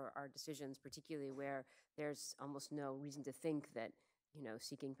accountable for our decisions, particularly where there's almost no reason to think that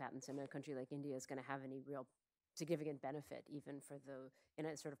seeking patents in a country like India is going to have any real significant benefit, even for in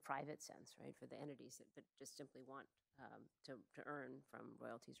a sort of private sense, right, for the entities that just simply want to earn from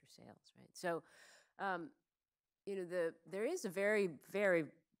royalties or sales, right? So, there is a very, very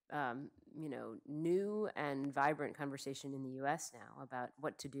new and vibrant conversation in the U.S. now about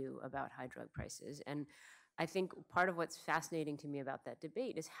what to do about high drug prices. And I think part of what's fascinating to me about that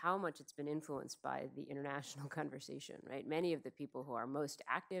debate is how much it's been influenced by the international conversation, right? Many of the people who are most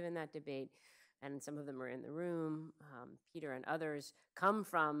active in that debate, and some of them are in the room, Peter and others, come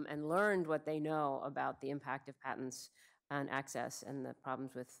from and learned what they know about the impact of patents on access and the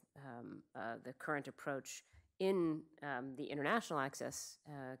problems with the current approach in the international access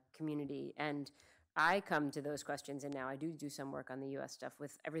community. And I come to those questions, and now I do some work on the US stuff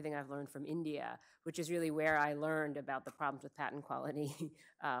with everything I've learned from India, which is really where I learned about the problems with patent quality,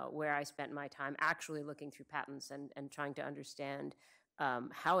 where I spent my time actually looking through patents and trying to understand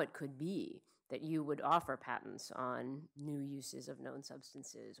how it could be that you would offer patents on new uses of known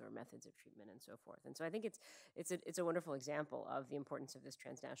substances or methods of treatment and so forth. And so I think it's a wonderful example of the importance of this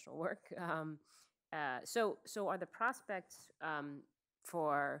transnational work. So are the prospects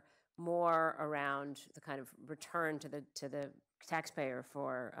for more around the kind of return to the taxpayer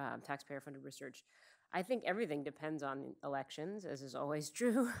for taxpayer-funded research? I think everything depends on elections, as is always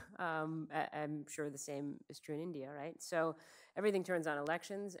true. I'm sure the same is true in India, right? So everything turns on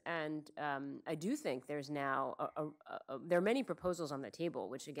elections, and I do think there's now there are many proposals on the table,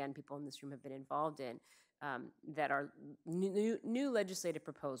 which again people in this room have been involved in, that are new legislative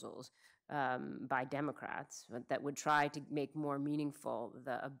proposals by Democrats that would try to make more meaningful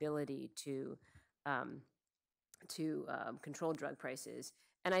the ability to control drug prices.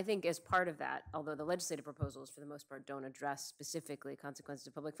 And I think as part of that, although the legislative proposals for the most part don't address specifically consequences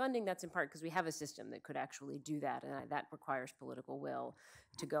of public funding, that's in part because we have a system that could actually do that, and that requires political will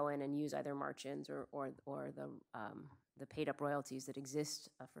to go in and use either margins or the paid-up royalties that exist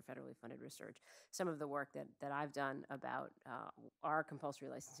for federally funded research. Some of the work that I've done about our compulsory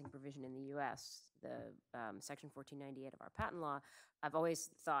licensing provision in the U.S., the Section 1498 of our patent law, I've always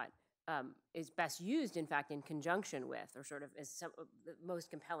thought is best used, in fact, in conjunction with, or sort of as the most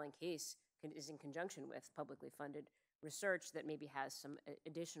compelling case is in conjunction with publicly funded research that maybe has some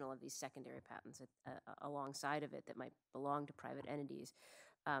additional of these secondary patents alongside of it that might belong to private entities.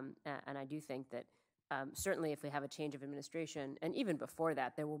 And I do think that certainly if we have a change of administration, and even before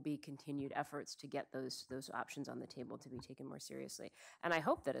that, there will be continued efforts to get those options on the table to be taken more seriously. And I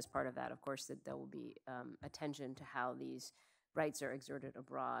hope that as part of that, of course, that there will be attention to how these rights are exerted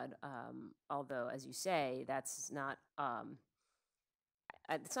abroad. Although, as you say, that's not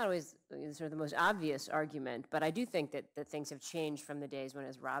it's not always sort of the most obvious argument, but I do think that things have changed from the days when,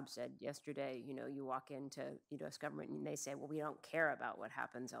 as Rob said yesterday, you walk into U.S. government and they say, well, we don't care about what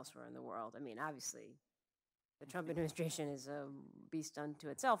happens elsewhere in the world. I mean, obviously, the Trump administration is a beast unto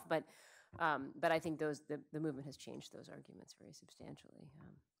itself, but I think the movement has changed those arguments very substantially.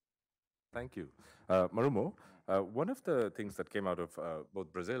 Thank you. Marumo, one of the things that came out of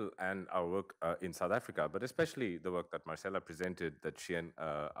both Brazil and our work in South Africa, but especially the work that Marcela presented that she and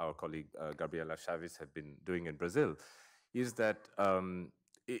our colleague Gabriela Chaves have been doing in Brazil, is that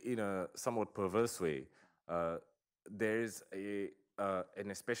in a somewhat perverse way, there is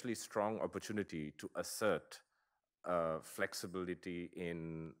an especially strong opportunity to assert flexibility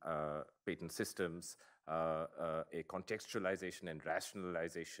in patent systems, a contextualization and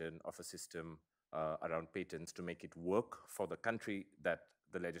rationalization of a system around patents to make it work for the country that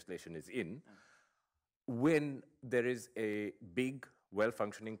the legislation is in, when there is a big,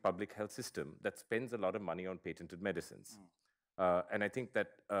 well-functioning public health system that spends a lot of money on patented medicines. And I think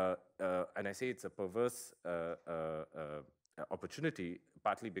that, and I say it's a perverse opportunity,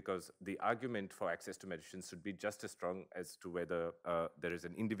 partly because the argument for access to medicines should be just as strong as to whether there is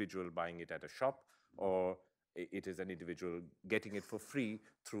an individual buying it at a shop or it is an individual getting it for free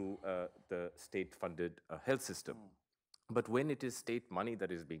through the state-funded health system. But when it is state money that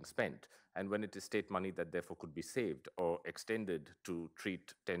is being spent, and when it is state money that therefore could be saved or extended to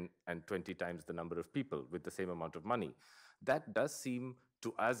treat 10 and 20 times the number of people with the same amount of money, that does seem,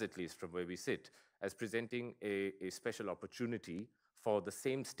 to us at least from where we sit, as presenting a special opportunity for the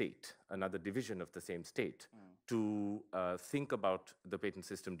same state, another division of the same state, to think about the patent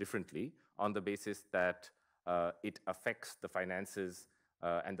system differently on the basis that it affects the finances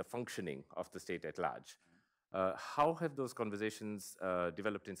and the functioning of the state at large. How have those conversations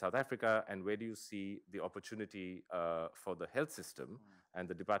developed in South Africa, and where do you see the opportunity for the health system and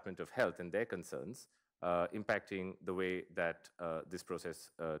the Department of Health and their concerns impacting the way that this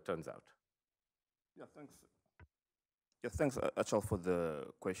process turns out? Yeah, thanks. Yeah, thanks, Achal, for the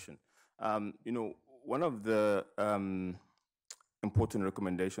question. One of the important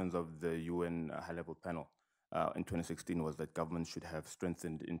recommendations of the UN High-Level Panel in 2016 was that governments should have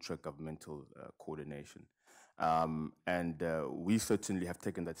strengthened intragovernmental coordination. And we certainly have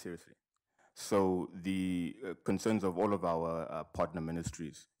taken that seriously. So the concerns of all of our partner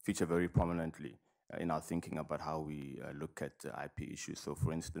ministries feature very prominently in our thinking about how we look at IP issues. So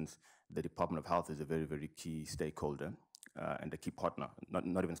for instance, the Department of Health is a very, very key stakeholder and a key partner,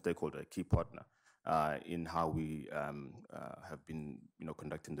 not even stakeholder, a key partner in how we have been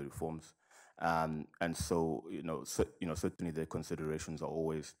conducting the reforms. And so, certainly the considerations are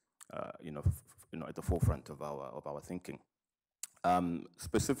always, at the forefront of our thinking.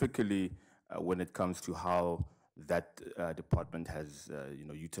 Specifically, when it comes to how that department has,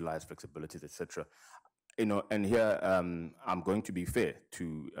 utilized flexibilities, etc. And here I'm going to be fair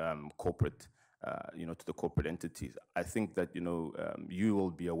to corporate, to the corporate entities. I think that you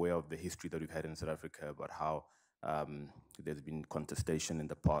will be aware of the history that we've had in South Africa about how there's been contestation in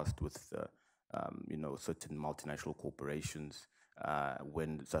the past with, certain multinational corporations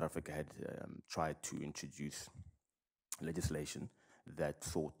when South Africa had tried to introduce legislation that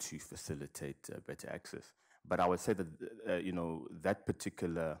sought to facilitate better access. But I would say that, that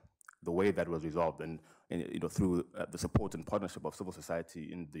particular, the way that was resolved and through the support and partnership of civil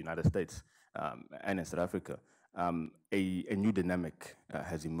society in the United States and in South Africa, a new dynamic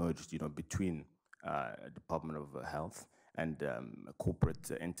has emerged, between Department of Health and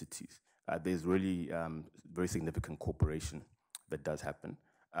corporate entities. There's really very significant cooperation that does happen.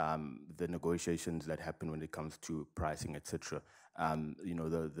 The negotiations that happen when it comes to pricing, etc.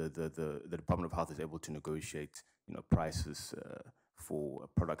 The Department of Health is able to negotiate, prices for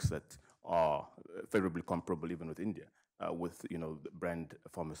products that are favorably comparable even with India, with brand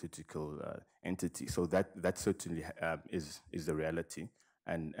pharmaceutical entities. So that certainly is the reality.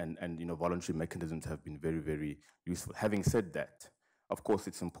 and voluntary mechanisms have been very, very useful. Having said that, of course,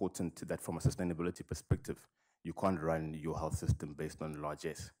 it's important that from a sustainability perspective, you can't run your health system based on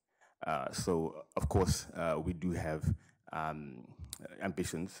largesse. So, of course, we do have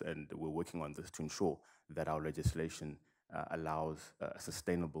ambitions, and we're working on this to ensure that our legislation allows a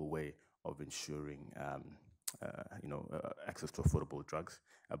sustainable way of ensuring access to affordable drugs,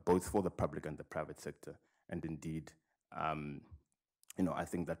 both for the public and the private sector. And indeed, I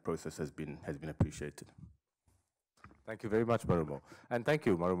think that process has been appreciated. Thank you very much, Marumo. And thank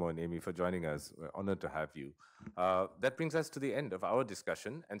you, Marumo and Amy, for joining us. We're honored to have you. That brings us to the end of our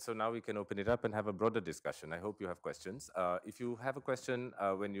discussion. And so now we can open it up and have a broader discussion. I hope you have questions. If you have a question,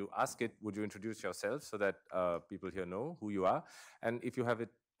 when you ask it, would you introduce yourself so that people here know who you are? And if you have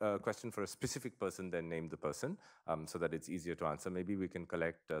a question for a specific person, then name the person so that it's easier to answer. Maybe we can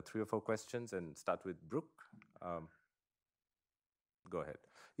collect 3 or 4 questions and start with Brooke. Go ahead.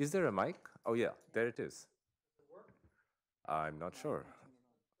 Is there a mic? Oh, yeah, there it is. I'm not sure.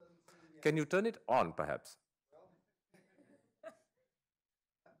 Can you turn it on, perhaps?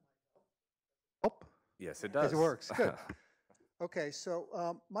 Oh, yes, it does. it works. Good. Okay,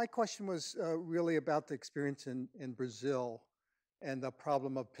 so my question was really about the experience in Brazil and the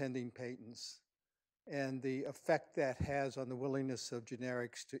problem of pending patents and the effect that has on the willingness of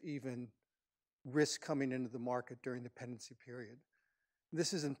generics to even risk coming into the market during the pendency period.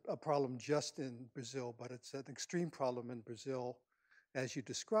 This isn't a problem just in Brazil, but it's an extreme problem in Brazil, as you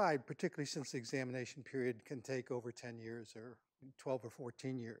described, particularly since the examination period can take over 10 years or 12 or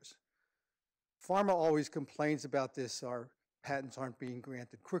 14 years. Pharma always complains about this. Our patents aren't being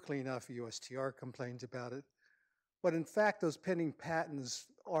granted quickly enough. USTR complains about it. But in fact, those pending patents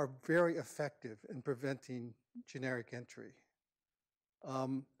are very effective in preventing generic entry.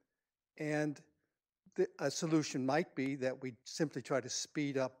 A solution might be that we simply try to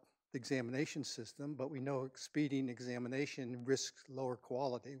speed up the examination system, but we know speeding examination risks lower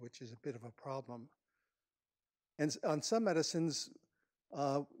quality, which is a bit of a problem. And on some medicines,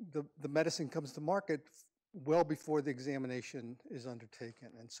 the medicine comes to market well before the examination is undertaken.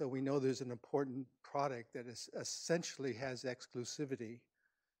 And so we know there's an important product that essentially has exclusivity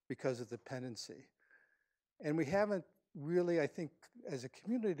because of the pendency. And we haven't really, I think, as a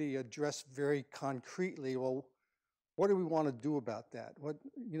community, addressed very concretely, well, what do we want to do about that?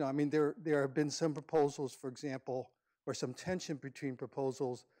 There have been some proposals, for example, or some tension between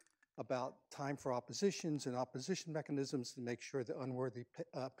proposals about time for oppositions and opposition mechanisms to make sure that unworthy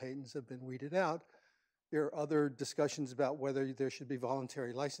patents have been weeded out. There are other discussions about whether there should be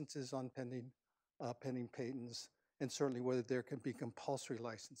voluntary licenses on pending patents, and certainly whether there can be compulsory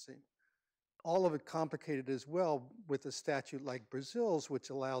licensing. All of it complicated as well with a statute like Brazil's, which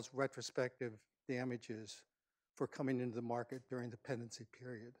allows retrospective damages for coming into the market during the pendency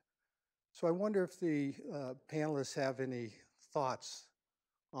period. So I wonder if the panelists have any thoughts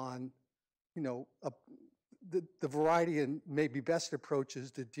on, the variety and maybe best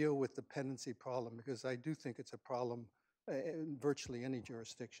approaches to deal with the pendency problem, because I do think it's a problem in virtually any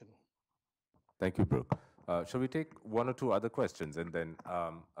jurisdiction. Thank you, Brooke. Shall we take 1 or 2 other questions? And then,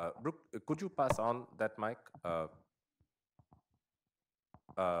 Brooke, could you pass on that mic?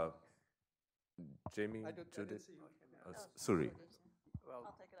 Jamie, Judith, Suri. Well,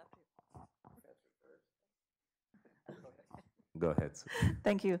 I'll take it after you. Go ahead.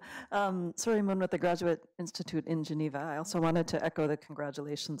 Thank you. Suri Moon with the Graduate Institute in Geneva. I also wanted to echo the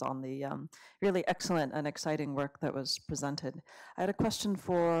congratulations on the really excellent and exciting work that was presented. I had a question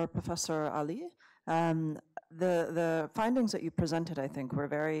for Professor Ali. The findings that you presented, I think, were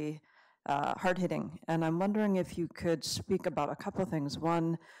very hard-hitting, and I'm wondering if you could speak about a couple of things.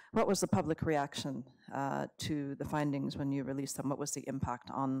 One, what was the public reaction to the findings when you released them? What was the impact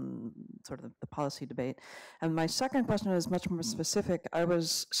on sort of the policy debate? And my second question is much more specific. I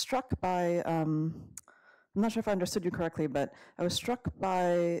was struck by, I'm not sure if I understood you correctly, but I was struck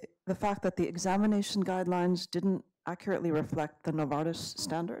by the fact that the examination guidelines didn't accurately reflect the Novartis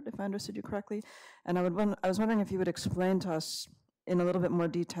standard, if I understood you correctly. And I was wondering if you would explain to us in a little bit more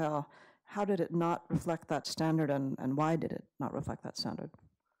detail, how did it not reflect that standard, and why did it not reflect that standard?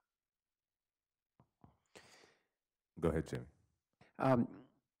 Go ahead, Jamie.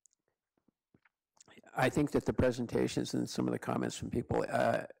 I think that the presentations and some of the comments from people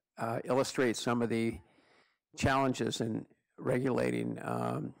illustrate some of the challenges in regulating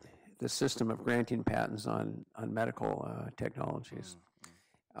the system of granting patents on medical technologies.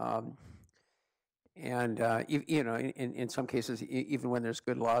 In some cases, even when there's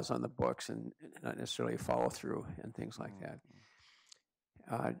good laws on the books and not necessarily follow through and things like that.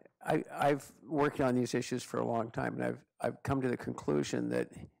 I've worked on these issues for a long time, and I've come to the conclusion that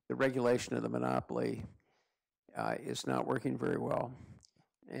the regulation of the monopoly is not working very well,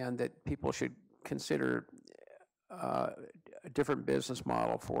 and that people should consider a different business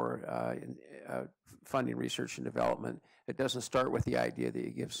model for funding research and development. It doesn't start with the idea that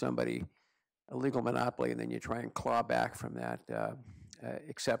you give somebody a legal monopoly and then you try and claw back from that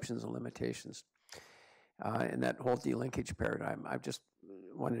exceptions and limitations. And that whole delinkage paradigm. I just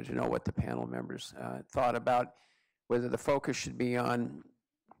wanted to know what the panel members thought about whether the focus should be on,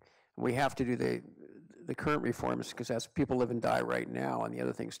 we have to do the current reforms because as people live and die right now and the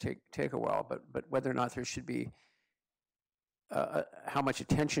other things take a while, but whether or not there should be how much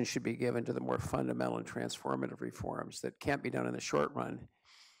attention should be given to the more fundamental and transformative reforms that can't be done in the short run,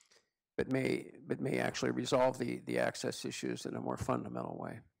 but may actually resolve the access issues in a more fundamental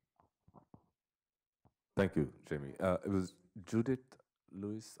way. Thank you, Jamie. It was Judith,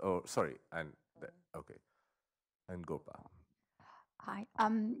 Luis, oh, sorry, and, okay, and Gopa. Hi,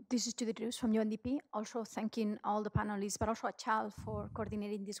 this is Judith Rius from UNDP. Also thanking all the panelists, but also Achal for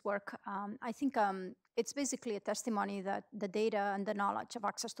coordinating this work. I think it's basically a testimony that the data and the knowledge of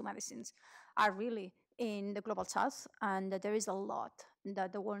access to medicines are really in the Global South, and that there is a lot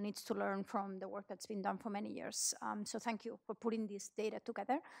that the world needs to learn from the work that's been done for many years. So thank you for putting this data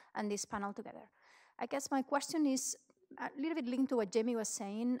together and this panel together. I guess my question is a little bit linked to what Jamie was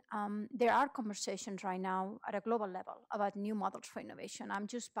saying. There are conversations right now at a global level about new models for innovation. I'm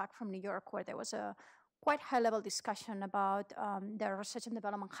just back from New York, where there was a quite high-level discussion about the Research and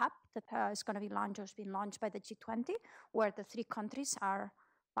Development Hub that is going to be launched or has been launched by the G20, where the 3 countries are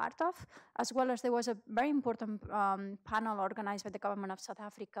part of, as well as there was a very important panel organized by the government of South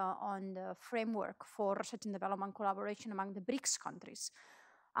Africa on the framework for research and development collaboration among the BRICS countries.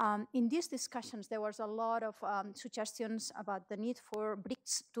 In these discussions, there was a lot of suggestions about the need for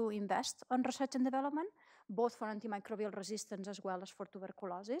BRICS to invest on research and development, both for antimicrobial resistance as well as for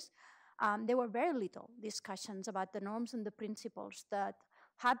tuberculosis. There were very little discussions about the norms and the principles that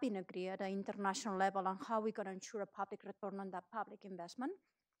have been agreed at an international level on how we're going to ensure a public return on that public investment.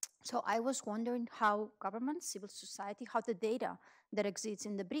 So I was wondering how governments, civil society, how the data that exists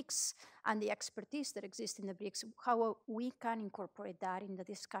in the BRICS and the expertise that exists in the BRICS, how we can incorporate that in the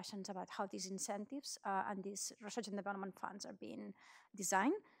discussions about how these incentives and these research and development funds are being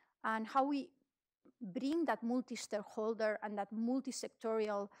designed, and how we bring that multi-stakeholder and that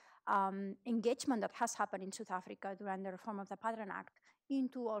multi-sectorial engagement that has happened in South Africa during the reform of the Patent Act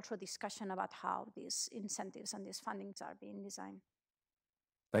into also discussion about how these incentives and these fundings are being designed.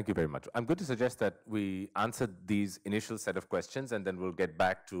 Thank you very much. I'm going to suggest that we answer these initial set of questions and then we'll get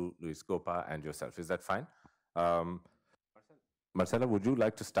back to Luis, Gopa, and yourself. Is that fine? Marcela, would you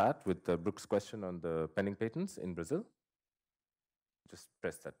like to start with Brooke's question on the pending patents in Brazil? Just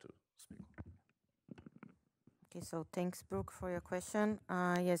press that to speak. Okay, so thanks, Brooke, for your question.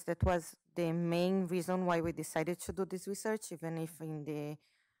 Yes, that was the main reason why we decided to do this research, even if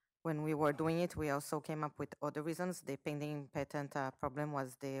when we were doing it, we also came up with other reasons. The pending patent problem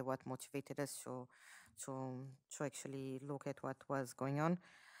was what motivated us to actually look at what was going on.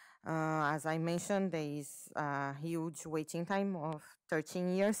 As I mentioned, there is a huge waiting time of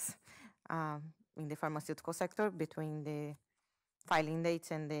 13 years in the pharmaceutical sector between the filing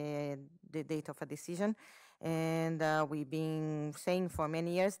date and the date of a decision. And we've been saying for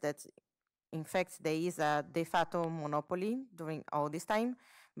many years that, in fact, there is a de facto monopoly during all this time,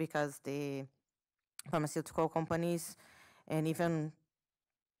 because the pharmaceutical companies and even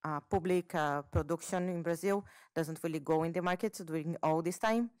public production in Brazil doesn't really go in the market during all this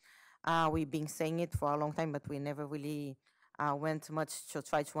time. We've been saying it for a long time, but we never really went much to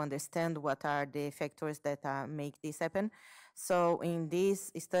try to understand what are the factors that make this happen. So in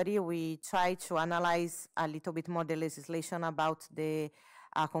this study, we try to analyze a little bit more the legislation about the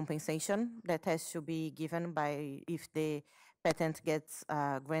compensation that has to be given by if the patent gets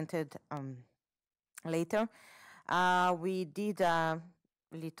granted later. We did a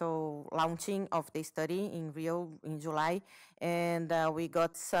little launching of the study in Rio in July, and we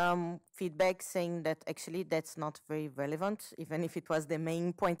got some feedback saying that actually that's not very relevant, even if it was the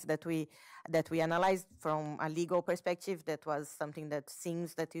main point that we analyzed from a legal perspective. That was something that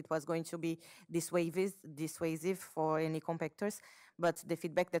seems that it was going to be dissuasive for any competitors, but the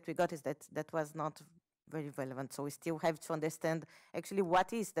feedback that we got is that that was not very relevant. So we still have to understand actually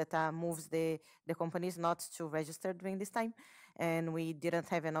what is that moves the companies not to register during this time. And we didn't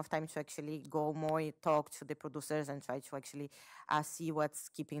have enough time to actually go more, talk to the producers and try to actually see what's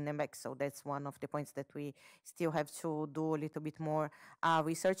keeping them back. So that's one of the points that we still have to do a little bit more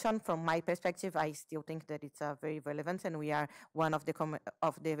research on. From my perspective, I still think that it's very relevant, and we are one of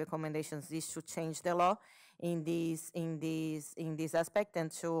the recommendations is to change the law in this aspect and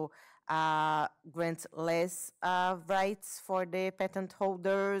to grant less rights for the patent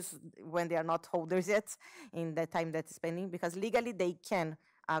holders when they are not holders yet in the time that is pending, because legally they can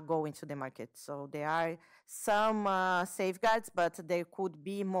go into the market. So there are some safeguards, but there could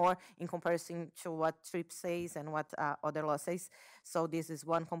be more in comparison to what TRIPS says and what other law says. So this is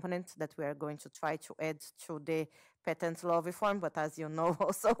one component that we are going to try to add to the patent law reform. But as you know,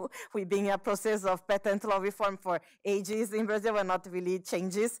 also, we've been in a process of patent law reform for ages in Brazil and not really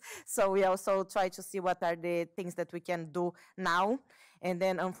changes. So we also try to see what are the things that we can do now. And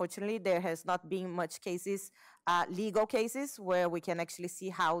then, unfortunately, there has not been much cases, legal cases, where we can actually see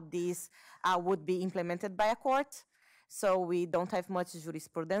how this would be implemented by a court. So we don't have much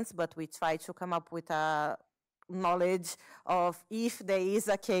jurisprudence, but we try to come up with a knowledge of, if there is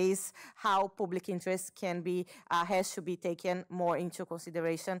a case, how public interest can be, has to be taken more into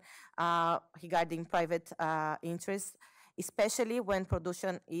consideration regarding private interest, especially when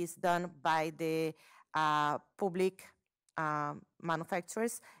production is done by the public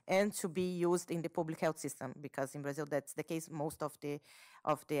manufacturers and to be used in the public health system, because in Brazil that's the case. Most of the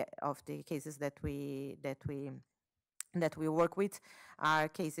cases that we work with are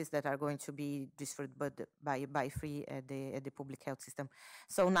cases that are going to be distributed by free at the public health system.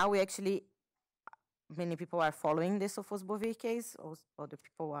 So now we actually, many people are following the Sofos Bovei case, other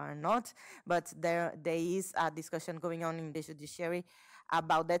people are not, but there is a discussion going on in the judiciary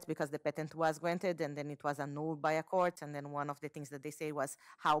about that, because the patent was granted and then it was annulled by a court, and then one of the things that they say was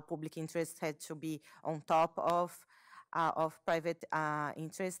how public interest had to be on top of private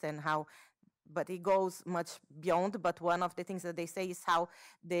interest, and how, but it goes much beyond. But one of the things that they say is how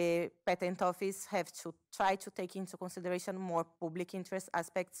the patent office have to try to take into consideration more public interest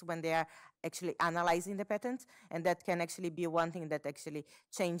aspects when they are actually analyzing the patent, and that can actually be one thing that actually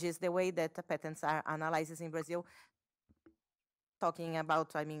changes the way that the patents are analyzed in Brazil. Talking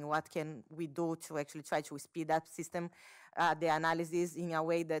about, I mean, what can we do to actually try to speed up system, the analysis in a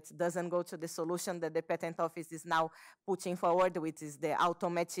way that doesn't go to the solution that the patent office is now putting forward, which is the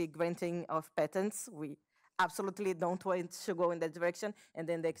automatic granting of patents. We absolutely don't want to go in that direction. And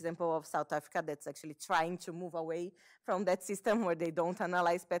then the example of South Africa that's actually trying to move away from that system where they don't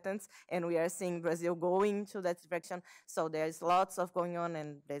analyze patents, and we are seeing Brazil going to that direction. So there's lots of going on,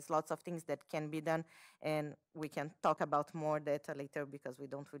 and there's lots of things that can be done, and we can talk about more data later because we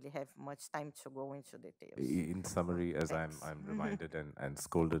don't really have much time to go into details. In summary, as I'm reminded and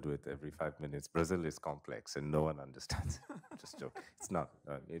scolded with every 5 minutes, Brazil is complex and no one understands. Just joke. It's not,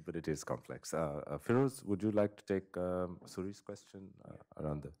 but it is complex. Feroz, would you like to take Suri's question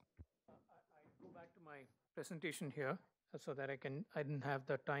around the? I go back to my presentation here so that I didn't have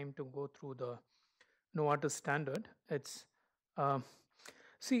the time to go through the Novartis standard. It's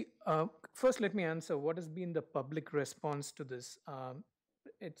first let me answer what has been the public response to this.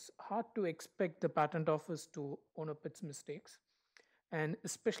 It's hard to expect the patent office to own up its mistakes, and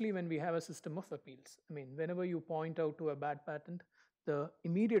especially when we have a system of appeals. I mean, whenever you point out to a bad patent, the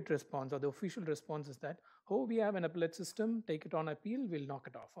immediate response or the official response is that, oh, we have an appellate system, take it on appeal, we'll knock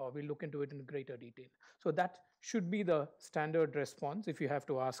it off, or we'll look into it in greater detail. So that should be the standard response if you have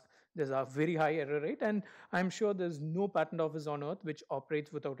to ask. There's a very high error rate, and I'm sure there's no patent office on earth which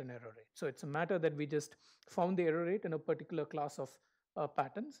operates without an error rate. So it's a matter that we just found the error rate in a particular class of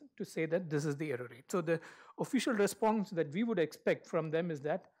patents to say that this is the error rate. So the official response that we would expect from them is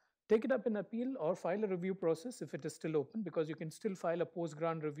that take it up in appeal or file a review process if it is still open, because you can still file a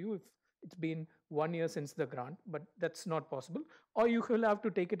post-grant review if it's been 1 year since the grant, but that's not possible. Or you will have to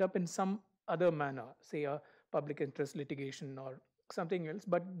take it up in some other manner, say a public interest litigation or something else.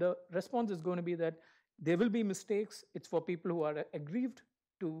 But the response is going to be that there will be mistakes. It's for people who are aggrieved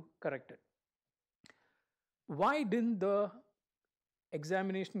to correct it. Why didn't the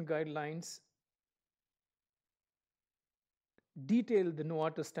examination guidelines detail the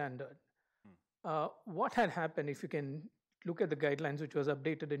Novartis standard? What had happened, if you can look at the guidelines, which was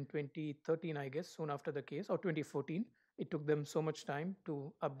updated in 2013, I guess, soon after the case, or 2014. It took them so much time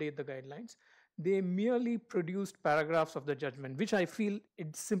to update the guidelines. They merely produced paragraphs of the judgment, which I feel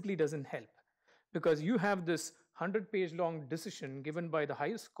it simply doesn't help, because you have this 100-page long decision given by the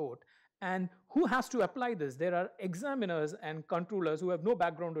highest court, and who has to apply this? There are examiners and controllers who have no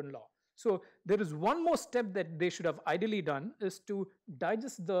background in law. So there is one more step that they should have ideally done, is to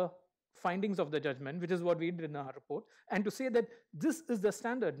digest the findings of the judgment, which is what we did in our report, and to say that this is the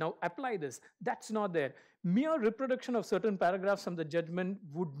standard, now apply this. That's not there. Mere reproduction of certain paragraphs from the judgment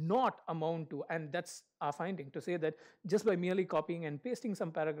would not amount to, and that's our finding, to say that just by merely copying and pasting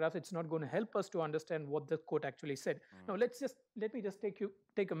some paragraphs, it's not going to help us to understand what the court actually said. Now let me just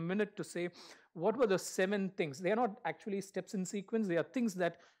take a minute to say what were the 7 things. They are not actually steps in sequence. They are things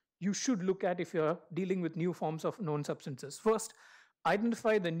that you should look at if you're dealing with new forms of known substances. First,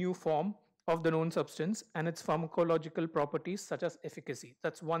 identify the new form of the known substance and its pharmacological properties such as efficacy.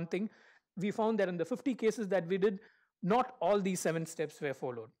 That's one thing. We found that in the 50 cases that we did, not all these 7 steps were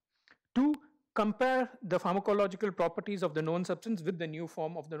followed. 2, compare the pharmacological properties of the known substance with the new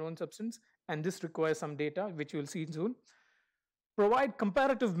form of the known substance, and this requires some data, which you will see soon. Provide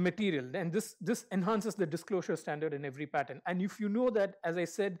comparative material, and this enhances the disclosure standard in every patent. And if you know that, as I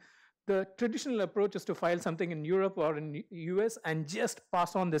said, the traditional approach is to file something in Europe or in US and just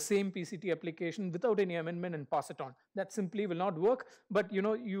pass on the same PCT application without any amendment and pass it on. That simply will not work, but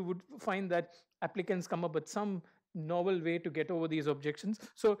you would find that applicants come up with some novel way to get over these objections.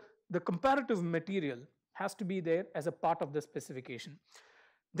 So the comparative material has to be there as a part of the specification.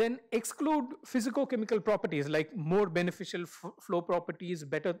 Then exclude physicochemical properties like more beneficial flow properties,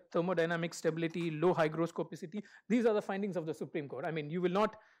 better thermodynamic stability, low hygroscopicity. These are the findings of the Supreme Court. I mean, you will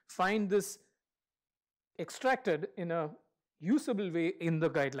not find this extracted in a usable way in the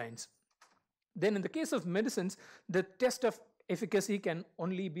guidelines. Then in the case of medicines, the test of efficacy can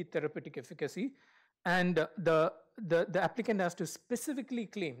only be therapeutic efficacy. And the applicant has to specifically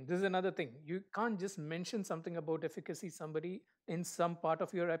claim, this is another thing, you can't just mention something about efficacy somebody in some part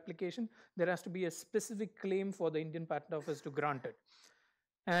of your application. There has to be a specific claim for the Indian Patent Office to grant it.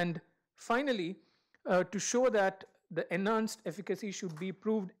 And finally, to show that the enhanced efficacy should be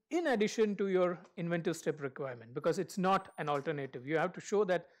proved in addition to your inventive step requirement, because it's not an alternative. You have to show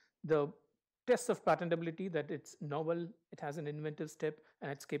that the tests of patentability, that it's novel, it has an inventive step, and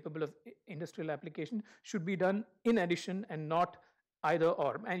it's capable of industrial application, should be done in addition and not either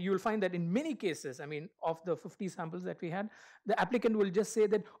or. And you will find that in many cases, I mean, of the 50 samples that we had, the applicant will just say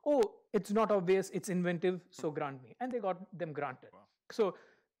that, oh, it's not obvious, it's inventive, so grant me. And they got them granted. Wow. So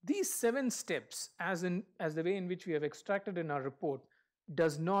these 7 steps, as the way in which we have extracted in our report,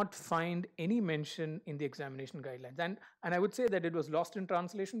 does not find any mention in the examination guidelines. And I would say that it was lost in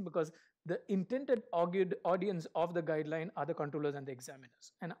translation because the intended audience of the guideline are the controllers and the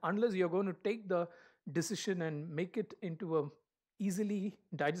examiners. And unless you're going to take the decision and make it into a easily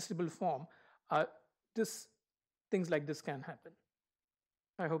digestible form, things like this can happen.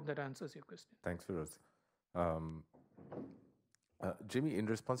 I hope that answers your question. Thanks, Firoz. Jimmy, in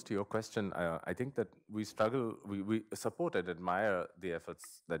response to your question, I think that we support and admire the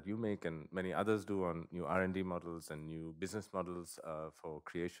efforts that you make and many others do on new R&D models and new business models for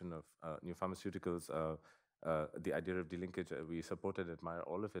creation of new pharmaceuticals. The idea of delinkage, we support and admire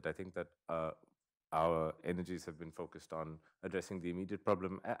all of it. I think that our energies have been focused on addressing the immediate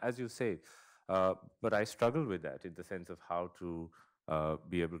problem, as you say. But I struggle with that in the sense of how to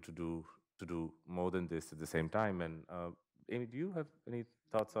be able to do more than this at the same time. And Amy, do you have any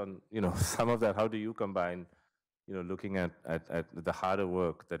thoughts on some of that? How do you combine looking at the harder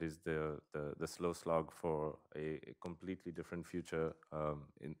work that is the slow slog for a completely different future,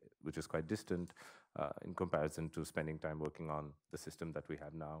 which is quite distant in comparison to spending time working on the system that we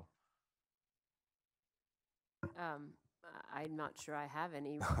have now? I'm not sure I have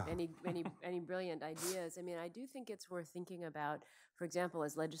any brilliant ideas. I mean, I do think it's worth thinking about, for example,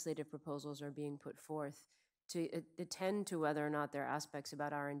 as legislative proposals are being put forth, to attend to whether or not there are aspects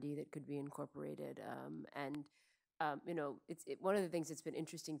about R&D that could be incorporated. One of the things that's been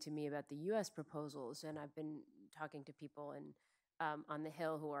interesting to me about the U.S. proposals, and I've been talking to people on the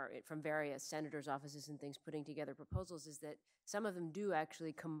Hill who are from various senators' offices and things putting together proposals, is that some of them do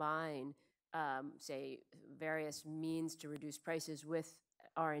actually combine, say, various means to reduce prices with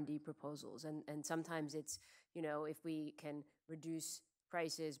R&D proposals. And sometimes it's, if we can reduce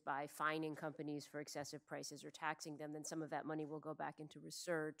prices by fining companies for excessive prices or taxing them, then some of that money will go back into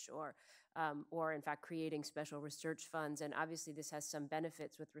research or in fact creating special research funds. And obviously this has some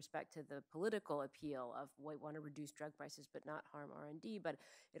benefits with respect to the political appeal of we want to reduce drug prices but not harm R&D. But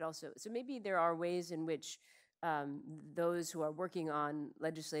it also, so maybe there are ways in which those who are working on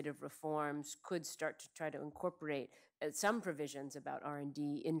legislative reforms could start to try to incorporate some provisions about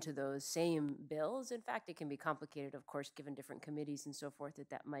R&D into those same bills. In fact, it can be complicated, of course, given different committees and so forth,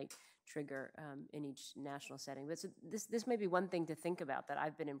 that might trigger in each national setting. But so this may be one thing to think about that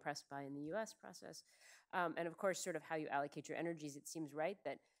I've been impressed by in the US process. And of course, sort of how you allocate your energies, it seems right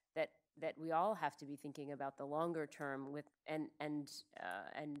that that we all have to be thinking about the longer term with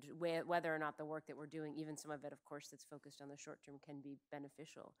whether or not the work that we're doing, even some of it, of course, that's focused on the short term, can be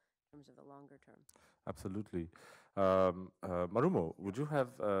beneficial in terms of the longer term. Absolutely. Marumo, would you have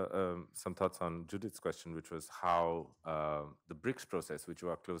some thoughts on Judith's question, which was how the BRICS process, which you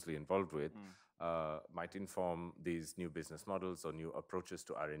are closely involved with, might inform these new business models or new approaches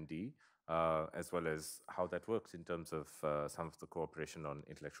to R&D, as well as how that works in terms of some of the cooperation on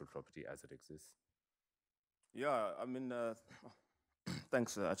intellectual property as it exists? Yeah, I mean,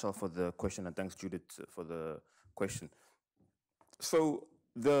 thanks, Achal, for the question, and thanks, Judith, for the question. So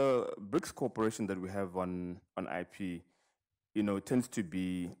the BRICS cooperation that we have on IP, tends to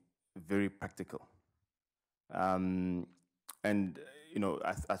be very practical. And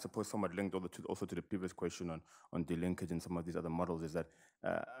I suppose somewhat linked also to the previous question on delinkage and some of these other models is that,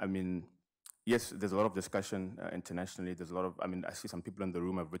 yes, there's a lot of discussion internationally. There's a lot of, I see some people in the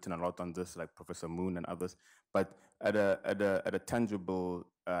room have written a lot on this, like Professor Moon and others. But at a tangible,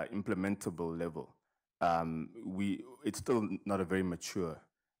 implementable level, it's still not a very mature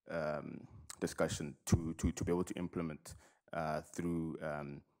discussion to be able to implement through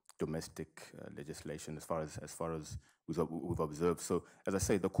domestic legislation as far as we've observed. So as I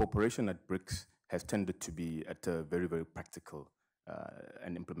say, the cooperation at BRICS has tended to be at a very, very practical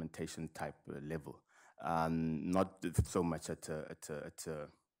and implementation type level, not so much at a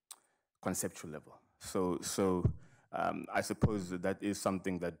conceptual level. So I suppose that is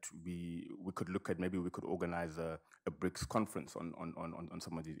something that we could look at. Maybe we could organize a BRICS conference on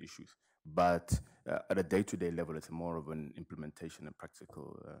some of these issues. But at a day-to-day level, it's more of an implementation and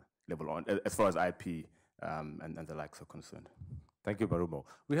practical level as far as IP and the likes are concerned. Thank you, Marumo.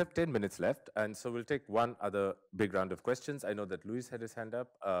 We have 10 minutes left, and so we'll take one other big round of questions. I know that Luis had his hand up,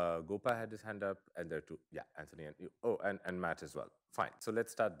 Gopa had his hand up, and there are two. Yeah, Anthony and you. Oh, and Matt as well. Fine. So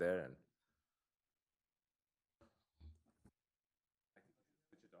let's start there. And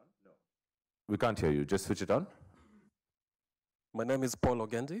switch it on? No. We can't hear you. Just switch it on. My name is Paul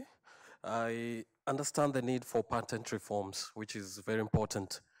Ogendi. I understand the need for patent reforms, which is very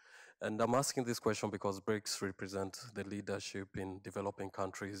important. And I'm asking this question because BRICS represent the leadership in developing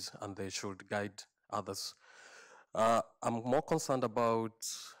countries and they should guide others. I'm more concerned about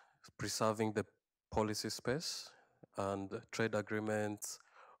preserving the policy space, and trade agreements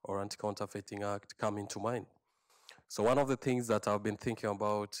or Anti-Counterfeiting Act come into mind. So one of the things that I've been thinking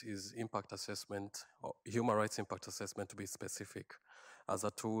about is impact assessment, or human rights impact assessment to be specific, as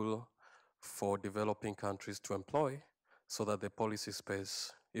a tool for developing countries to employ so that the policy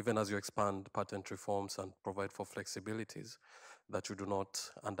space, even as you expand patent reforms and provide for flexibilities, that you do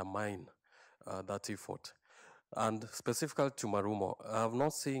not undermine that effort. And specifically to Marumo, I have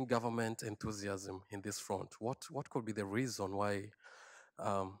not seen government enthusiasm in this front. What could be the reason why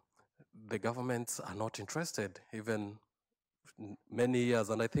the governments are not interested, even many years?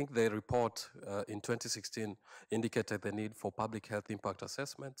 And I think the report in 2016 indicated the need for public health impact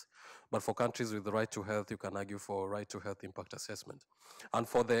assessment. But for countries with the right to health, you can argue for right to health impact assessment. And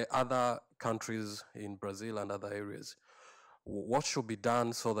for the other countries in Brazil and other areas, what should be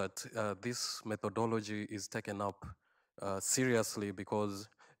done so that this methodology is taken up seriously, because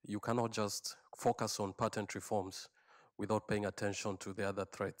you cannot just focus on patent reforms without paying attention to the other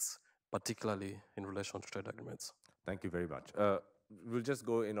threats, particularly in relation to trade agreements. Thank you very much. We'll just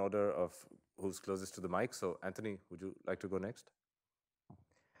go in order of who's closest to the mic. So Anthony, would you like to go next?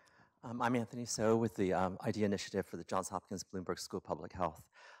 I'm Anthony So with the IDEA Initiative for the Johns Hopkins Bloomberg School of Public Health.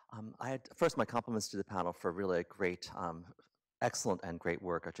 First, my compliments to the panel for really a great, excellent and great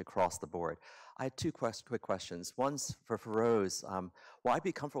work across the board. I had two quick questions. One's for Feroz. Will I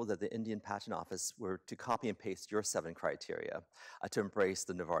be comfortable that the Indian Patent Office were to copy and paste your 7 criteria to embrace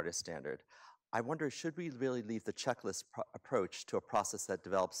the Novartis standard? I wonder, should we really leave the checklist approach to a process that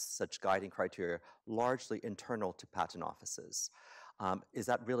develops such guiding criteria largely internal to patent offices? Is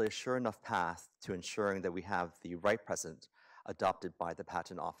that really a sure enough path to ensuring that we have the right precedent adopted by the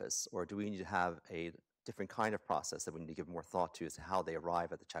patent office? Or do we need to have a different kind of process that we need to give more thought to as to how they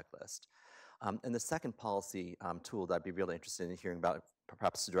arrive at the checklist? And the second policy tool that I'd be really interested in hearing about,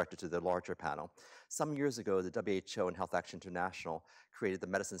 perhaps directed to the larger panel. Some years ago, the WHO and Health Action International created the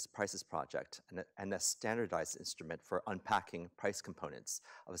Medicines Prices Project and a standardized instrument for unpacking price components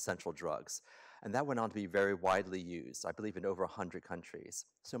of essential drugs. And that went on to be very widely used, I believe in over 100 countries.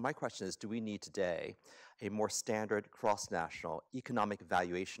 So my question is, do we need today a more standard cross-national economic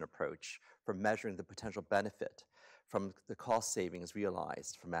evaluation approach for measuring the potential benefit from the cost savings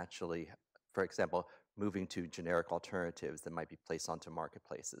realized from actually, for example, moving to generic alternatives that might be placed onto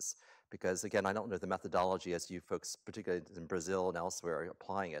marketplaces? Because again, I don't know the methodology as you folks, particularly in Brazil and elsewhere, are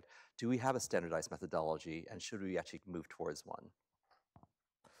applying it. Do we have a standardized methodology, and should we actually move towards one?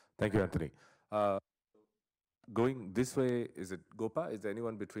 Thank you, Anthony. Going this way, is it Gopa? Is there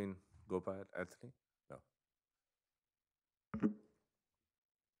anyone between Gopa and Anthony? No.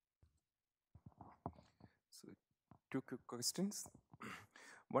 So, two quick questions.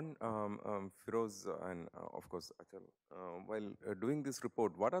 One, Firoz and of course Achal, while doing this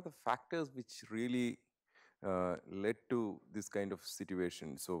report, what are the factors which really led to this kind of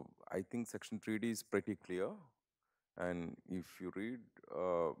situation? So I think Section 3D is pretty clear, and if you read,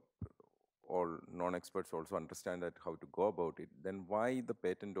 all non-experts also understand that how to go about it, then why the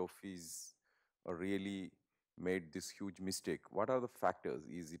patent office really made this huge mistake? What are the factors?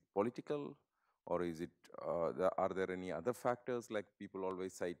 Is it political? Or is it, are there any other factors, like people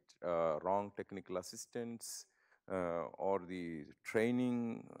always cite wrong technical assistance, or the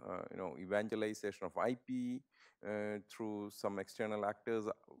training, evangelization of IP through some external actors?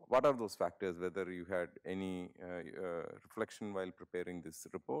 What are those factors, whether you had any reflection while preparing this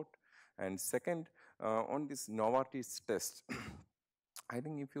report? And second, on this Novartis test, I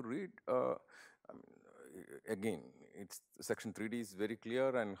think if you read, again, it's Section 3D is very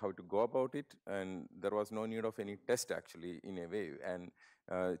clear and how to go about it, and there was no need of any test actually in a way. And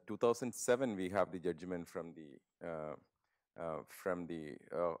 2007 we have the judgment from the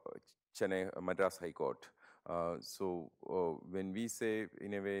Chennai Madras High Court. So when we say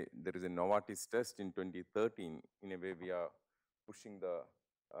in a way there is a Novartis test in 2013, in a way we are pushing the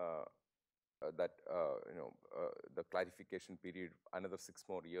the clarification period another 6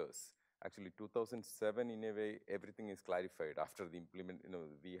 more years. Actually, 2007, in a way, everything is clarified after the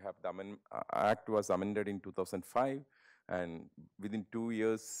we have the Act was amended in 2005, and within 2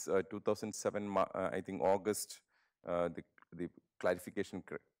 years, 2007, I think August, the clarification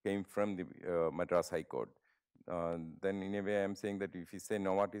came from the Madras High Court. Then, in a way, I'm saying that if you say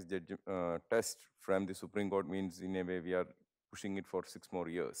Novartis test from the Supreme Court means, in a way, we are pushing it for 6 more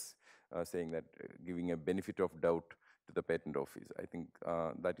years, saying that giving a benefit of doubt to the patent office. I think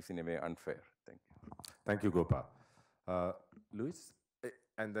that is in a way unfair. Thank you. Thank you, Gopa. Luis,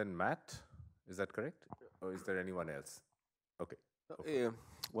 and then Matt, is that correct? Or is there anyone else? Okay.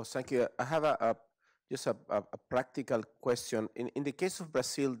 Well, thank you. I have just a practical question. In the case of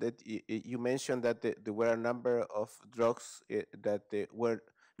Brazil, that you mentioned that there were a number of drugs that were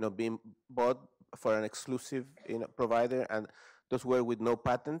being bought for an exclusive provider, and those were with no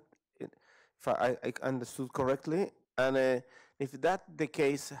patent, if I understood correctly. And if that's the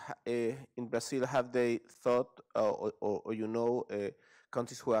case in Brazil, have they thought, or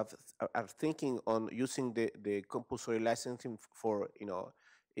countries who are thinking on using the compulsory licensing for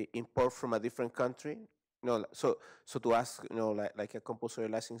import from a different country? So to ask like a compulsory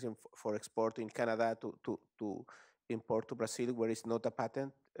licensing for export in Canada to import to Brazil where it's not a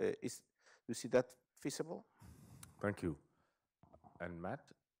patent, do you see that feasible? Thank you. And Matt?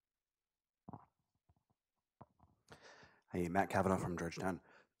 Hey, Matt Cavanaugh from Georgetown.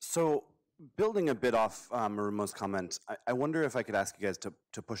 So building a bit off Marumo's comment, I wonder if I could ask you guys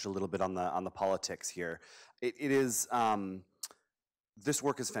to push a little bit on the politics here. It is, this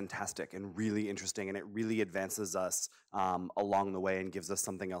work is fantastic and really interesting, and it really advances us along the way and gives us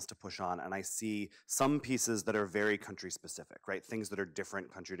something else to push on. And I see some pieces that are very country specific, right? Things that are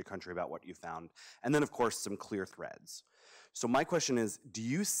different country to country about what you found. And then of course, some clear threads. So my question is, do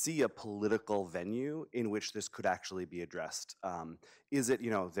you see a political venue in which this could actually be addressed? Is it,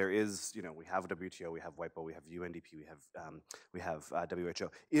 there is, we have WTO, we have WIPO, we have UNDP, we have WHO.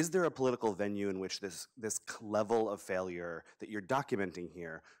 Is there a political venue in which this level of failure that you're documenting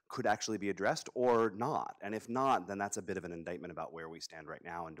here could actually be addressed or not? And if not, then that's a bit of an indictment about where we stand right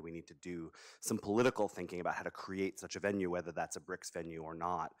now, and do we need to do some political thinking about how to create such a venue, whether that's a BRICS venue or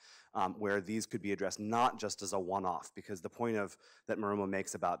not, where these could be addressed not just as a one-off, because the point that Marumo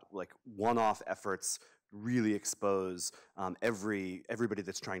makes about like one-off efforts really expose everybody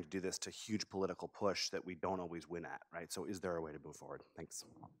that's trying to do this to huge political push that we don't always win at, right? So is there a way to move forward? Thanks.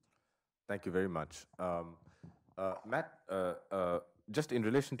 Thank you very much. Matt, just in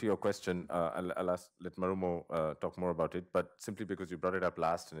relation to your question, I'll let Marumo talk more about it, but simply because you brought it up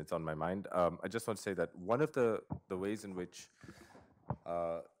last and it's on my mind, I just want to say that one of the ways in which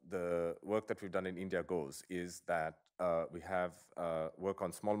the work that we've done in India goes is that we have work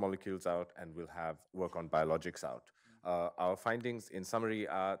on small molecules out, and we'll have work on biologics out. Our findings in summary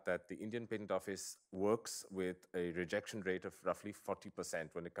are that the Indian Patent Office works with a rejection rate of roughly 40%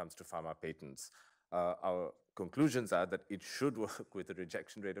 when it comes to pharma patents. Our conclusions are that it should work with a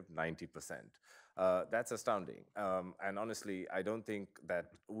rejection rate of 90%. That's astounding. And honestly, I don't think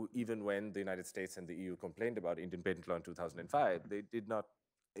that even when the United States and the EU complained about Indian patent law in 2005, they did not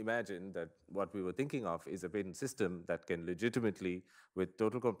imagine that what we were thinking of is a patent system that can legitimately, with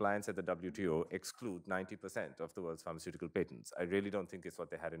total compliance at the WTO, exclude 90% of the world's pharmaceutical patents. I really don't think it's what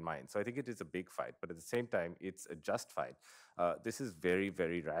they had in mind. So I think it is a big fight, but at the same time, it's a just fight. This is very,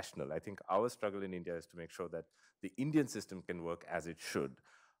 very rational. I think our struggle in India is to make sure that the Indian system can work as it should.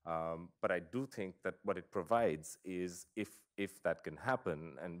 But I do think that what it provides is, if that can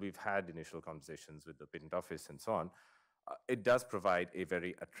happen, and we've had initial conversations with the Patent Office and so on, it does provide a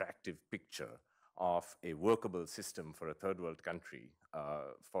very attractive picture of a workable system for a third world country,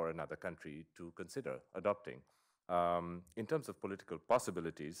 for another country to consider adopting. In terms of political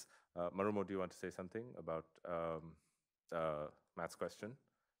possibilities, Marumo, do you want to say something about Matt's question,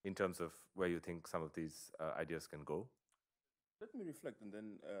 in terms of where you think some of these ideas can go? Let me reflect, and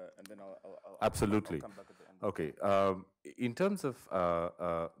then I'll Absolutely. I'll come back at the end. Okay. In terms of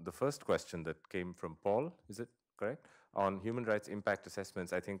the first question that came from Paul, is it correct? On human rights impact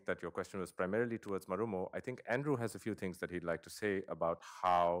assessments, I think that your question was primarily towards Marumo. I think Andrew has a few things that he'd like to say about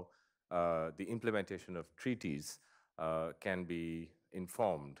how the implementation of treaties can be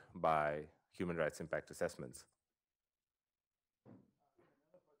informed by human rights impact assessments.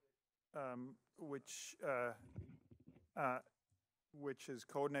 Which is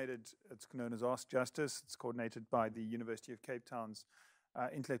coordinated, it's known as Ask Justice. It's coordinated by the University of Cape Town's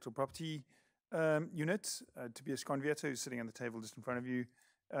intellectual property unit. Tobias Convierter, who's sitting on the table just in front of you,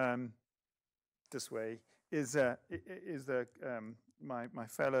 this way, is my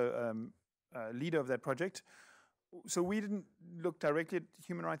fellow leader of that project. So we didn't look directly at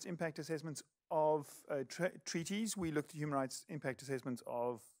human rights impact assessments of treaties. We looked at human rights impact assessments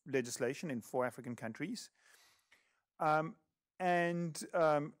of legislation in 4 African countries.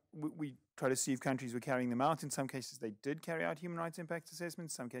 We try to see if countries were carrying them out. In some cases, they did carry out human rights impact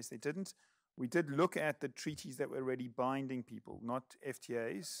assessments. Some cases, they didn't. We did look at the treaties that were already binding people, not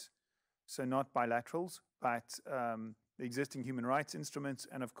FTAs, so not bilaterals, but the existing human rights instruments,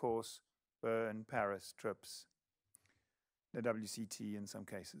 and of course, Berne, Paris, TRIPS, the WCT in some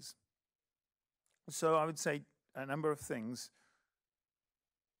cases. So I would say a number of things.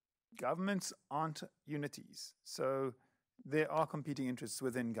 Governments aren't unities. So there are competing interests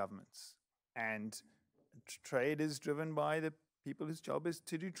within governments. And trade is driven by the people whose job is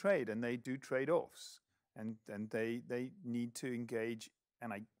to do trade, and they do trade-offs. And they need to engage,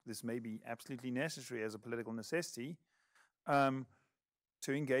 and this may be absolutely necessary as a political necessity, to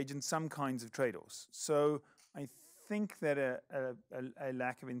engage in some kinds of trade-offs. So I think that a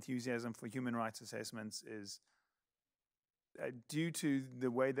lack of enthusiasm for human rights assessments is due to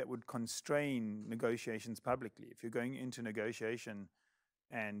the way that would constrain negotiations publicly. If you're going into negotiation,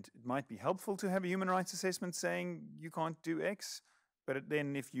 and it might be helpful to have a human rights assessment saying you can't do X, but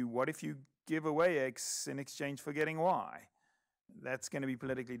then what if you give away X in exchange for getting Y? That's going to be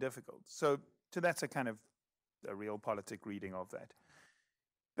politically difficult. So that's a kind of a realpolitik reading of that.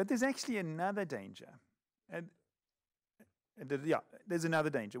 But there's actually another danger. There's another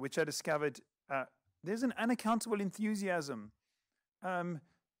danger, which I discovered. There's an unaccountable enthusiasm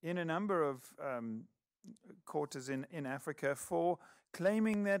in a number of quarters in Africa for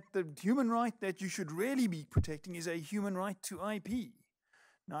claiming that the human right that you should really be protecting is a human right to IP.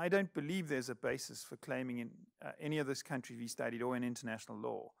 Now, I don't believe there's a basis for claiming in any of those countries we studied or in international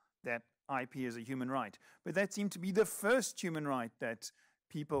law that IP is a human right. But that seemed to be the first human right that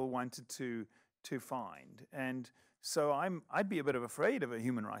people wanted to find. And so I'd be a bit afraid of a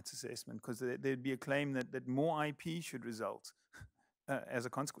human rights assessment, because there'd be a claim that more IP should result as a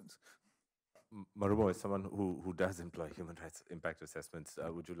consequence. Marumo, as someone who does employ human rights impact assessments,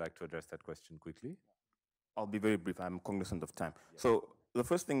 would you like to address that question quickly? I'll be very brief. I'm cognizant of time. So the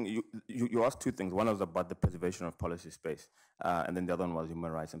first thing, you asked two things. One was about the preservation of policy space, and then the other one was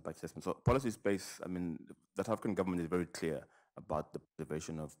human rights impact assessment. So policy space, I mean, the South African government is very clear about the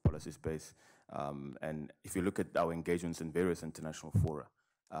preservation of policy space. And if you look at our engagements in various international fora,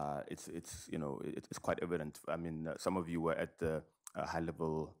 it's quite evident. I mean, some of you were at the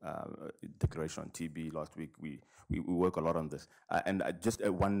high-level declaration on TB last week. We work a lot on this. And just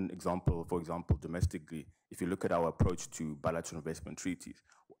one example, for example, domestically, if you look at our approach to bilateral investment treaties,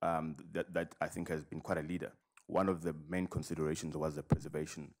 that I think has been quite a leader. One of the main considerations was the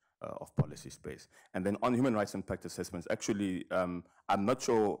preservation of policy space. And then on human rights impact assessments, actually, I'm not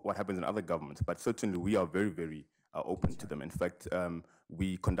sure what happens in other governments, but certainly we are very, very open to them. In fact,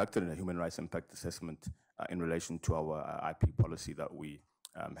 we conducted a human rights impact assessment in relation to our IP policy that we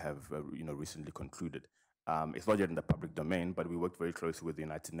have recently concluded. It's not yet in the public domain, but we worked very closely with the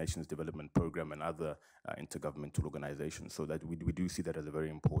United Nations Development Program and other intergovernmental organizations, so that we do see that as a very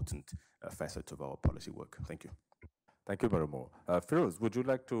important facet of our policy work. Thank you. Thank you, Marumo. Firoz, would you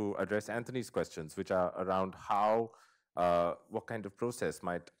like to address Anthony's questions, which are around how, what kind of process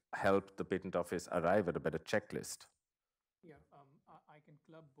might help the Patent Office arrive at a better checklist? Yeah, I can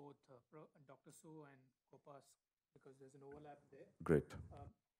club both Dr. So and Kopas because there's an overlap there. Great.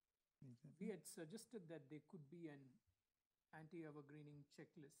 We had suggested that there could be an anti-evergreening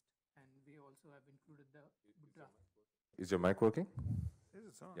checklist, and we also have included the draft. Is your mic working?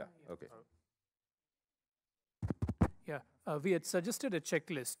 Yeah, okay. Yeah, we had suggested a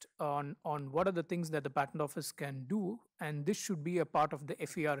checklist on what are the things that the Patent Office can do, and this should be a part of the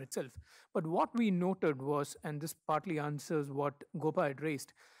FER itself. But what we noted was, and this partly answers what Gopa had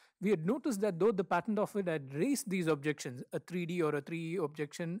raised, we had noticed that though the Patent Office had raised these objections, a 3D or a 3E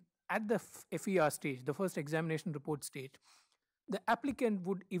objection at the FER stage, the first examination report stage, the applicant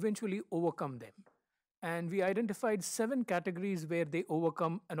would eventually overcome them. And we identified 7 categories where they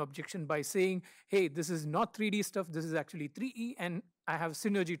overcome an objection by saying, hey, this is not 3D stuff, this is actually 3E, and I have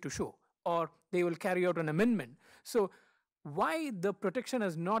synergy to show. Or they will carry out an amendment. So why the protection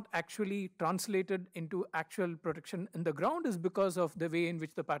has not actually translated into actual protection in the ground is because of the way in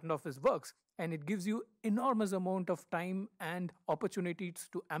which the Patent Office works. And it gives you enormous amount of time and opportunities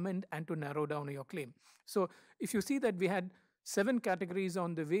to amend and to narrow down your claim. So if you see that we had 7 categories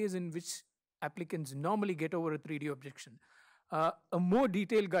on the ways in which applicants normally get over a 3D objection. A more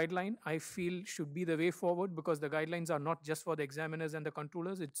detailed guideline, I feel, should be the way forward, because the guidelines are not just for the examiners and the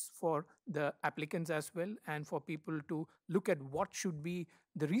controllers, it's for the applicants as well, and for people to look at what should be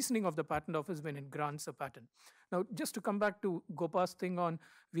the reasoning of the Patent Office when it grants a patent. Now, just to come back to Gopa's thing on,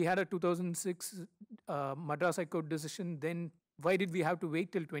 we had a 2006 Madras High Court decision, then why did we have to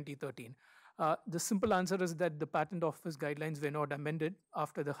wait till 2013? The simple answer is that the Patent Office guidelines were not amended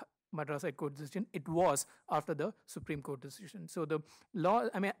after the Madras High Court decision. It was after the Supreme Court decision. So the law,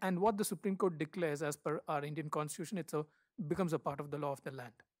 I mean, and what the Supreme Court declares as per our Indian Constitution, it becomes a part of the law of the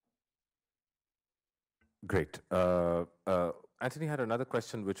land. Great. Anthony had another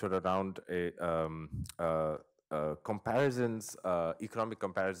question, which were around comparisons, economic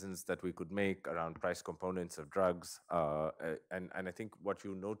comparisons that we could make around price components of drugs. And I think what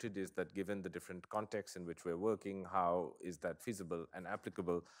you noted is that given the different contexts in which we're working, how is that feasible and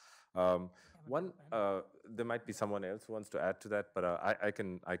applicable? There might be someone else who wants to add to that, but I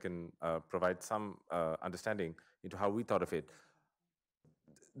can provide some understanding into how we thought of it.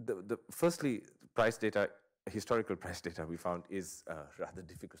 Firstly, price data, historical price data we found is rather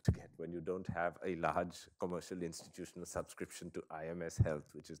difficult to get when you don't have a large commercial institutional subscription to IMS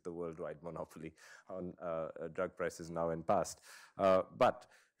Health, which is the worldwide monopoly on drug prices now and past. But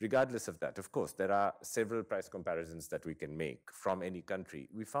regardless of that, of course, there are several price comparisons that we can make from any country.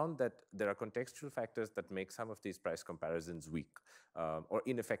 We found that there are contextual factors that make some of these price comparisons weak or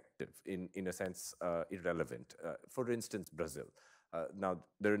ineffective, in a sense, irrelevant. For instance, Brazil. Now,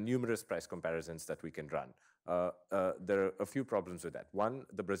 there are numerous price comparisons that we can run. There are a few problems with that. One,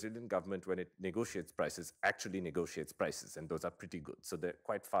 the Brazilian government, when it negotiates prices, actually negotiates prices, and those are pretty good. So they're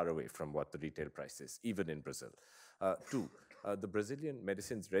quite far away from what the retail price is, even in Brazil. Two, the Brazilian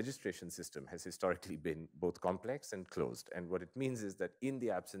medicines registration system has historically been both complex and closed. And what it means is that in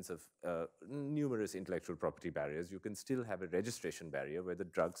the absence of numerous intellectual property barriers, you can still have a registration barrier where the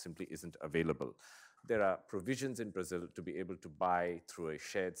drug simply isn't available. There are provisions in Brazil to be able to buy through a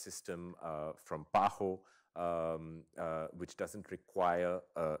shared system from PAHO, which doesn't require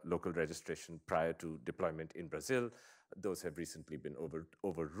local registration prior to deployment in Brazil. Those have recently been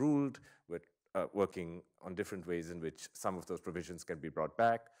overruled. We're working on different ways in which some of those provisions can be brought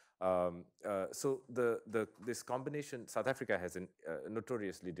back. So this combination, South Africa has a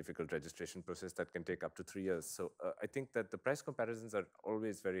notoriously difficult registration process that can take up to 3 years. So I think that the price comparisons are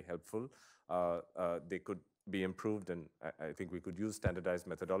always very helpful. They could be improved, and I think we could use standardized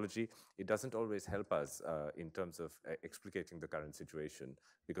methodology. It doesn't always help us in terms of explicating the current situation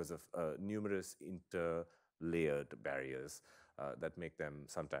because of numerous interlayered barriers that make them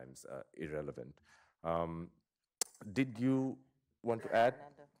sometimes irrelevant. Did you want to add?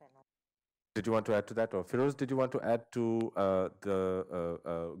 Did you want to add to that? Or Firoz, did you want to add to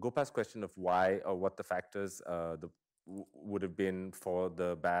Gopa's question of why or what the factors would have been for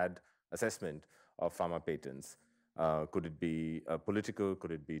the bad assessment of pharma patents? Could it be political?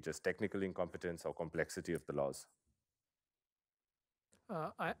 Could it be just technical incompetence or complexity of the laws?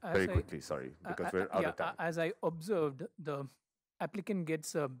 Very quickly, sorry, because we're out of time. As I observed, the applicant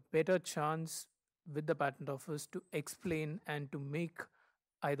gets a better chance with the Patent Office to explain and to make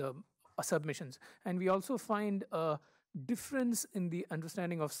either submissions. And we also find a difference in the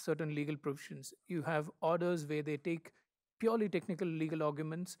understanding of certain legal provisions. You have orders where they take purely technical legal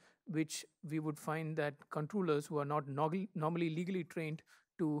arguments, which we would find that controllers who are not normally legally trained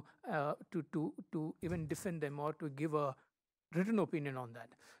to even defend them or to give a written opinion on that.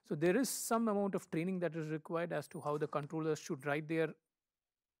 So there is some amount of training that is required as to how the controllers should write their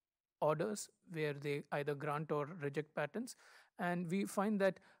orders, where they either grant or reject patents. And we find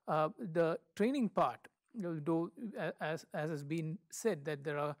that the training part, though as has been said, that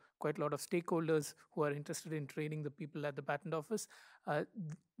there are quite a lot of stakeholders who are interested in training the people at the patent office.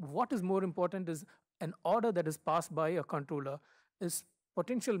 What is more important is an order that is passed by a controller is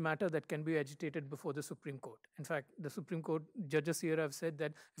potential matter that can be agitated before the Supreme Court. In fact, the Supreme Court judges here have said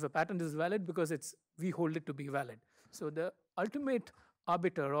that if a patent is valid, because we hold it to be valid. So the ultimate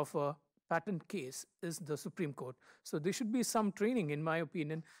arbiter of a patent case is the Supreme Court. So there should be some training, in my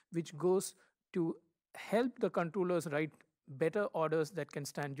opinion, which goes to help the controllers write better orders that can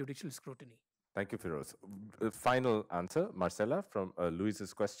stand judicial scrutiny. Thank you, Firoz. Final answer, Marcela, from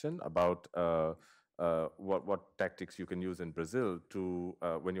Luis's question about what tactics you can use in Brazil to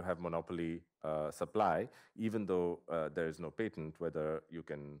when you have monopoly supply, even though there is no patent, whether you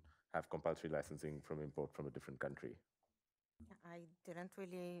can have compulsory licensing from import from a different country.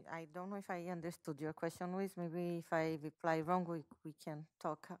 I don't know if I understood your question, Luis. Maybe if I reply wrong, we can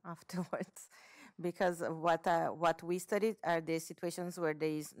talk afterwards. Because what we studied are the situations where there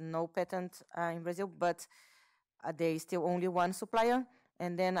is no patent in Brazil, but there is still only one supplier.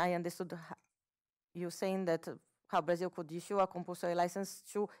 And then I understood you saying that how Brazil could issue a compulsory license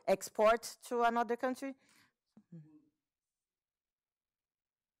to export to another country.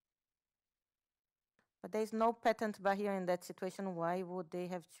 But there is no patent barrier in that situation. Why would they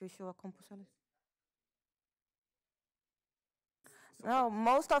have to issue a compulsory license? No,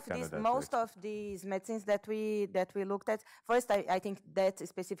 most of these medicines that we looked at. First, I think that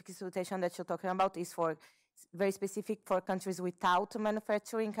specific situation that you're talking about is for very specific for countries without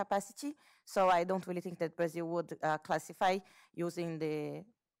manufacturing capacity. So I don't really think that Brazil would classify using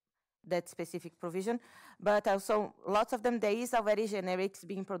that specific provision. But also, lots of them, there is already generics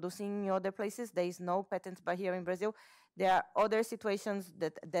being produced in other places. There is no patent barrier in Brazil. There are other situations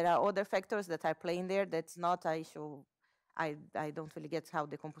there are other factors that are playing there. That's not an issue. I don't really get how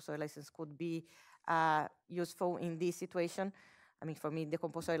the compulsory license could be useful in this situation. I mean, for me, the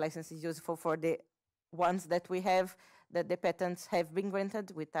compulsory license is useful for the ones that we have, that the patents have been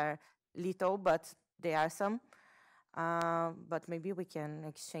granted, which are little, but there are some. But maybe we can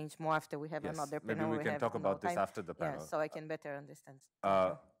exchange more after we have another panel. Maybe we can talk about this after the panel. Yeah, so I can better understand.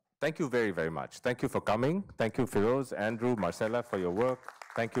 Thank you very, very much. Thank you for coming. Thank you, Firoz, Andrew, Marcela, for your work.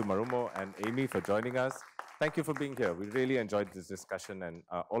 Thank you, Marumo and Amy, for joining us. Thank you for being here. We really enjoyed this discussion, and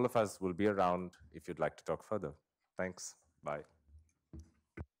all of us will be around if you'd like to talk further. Thanks. Bye.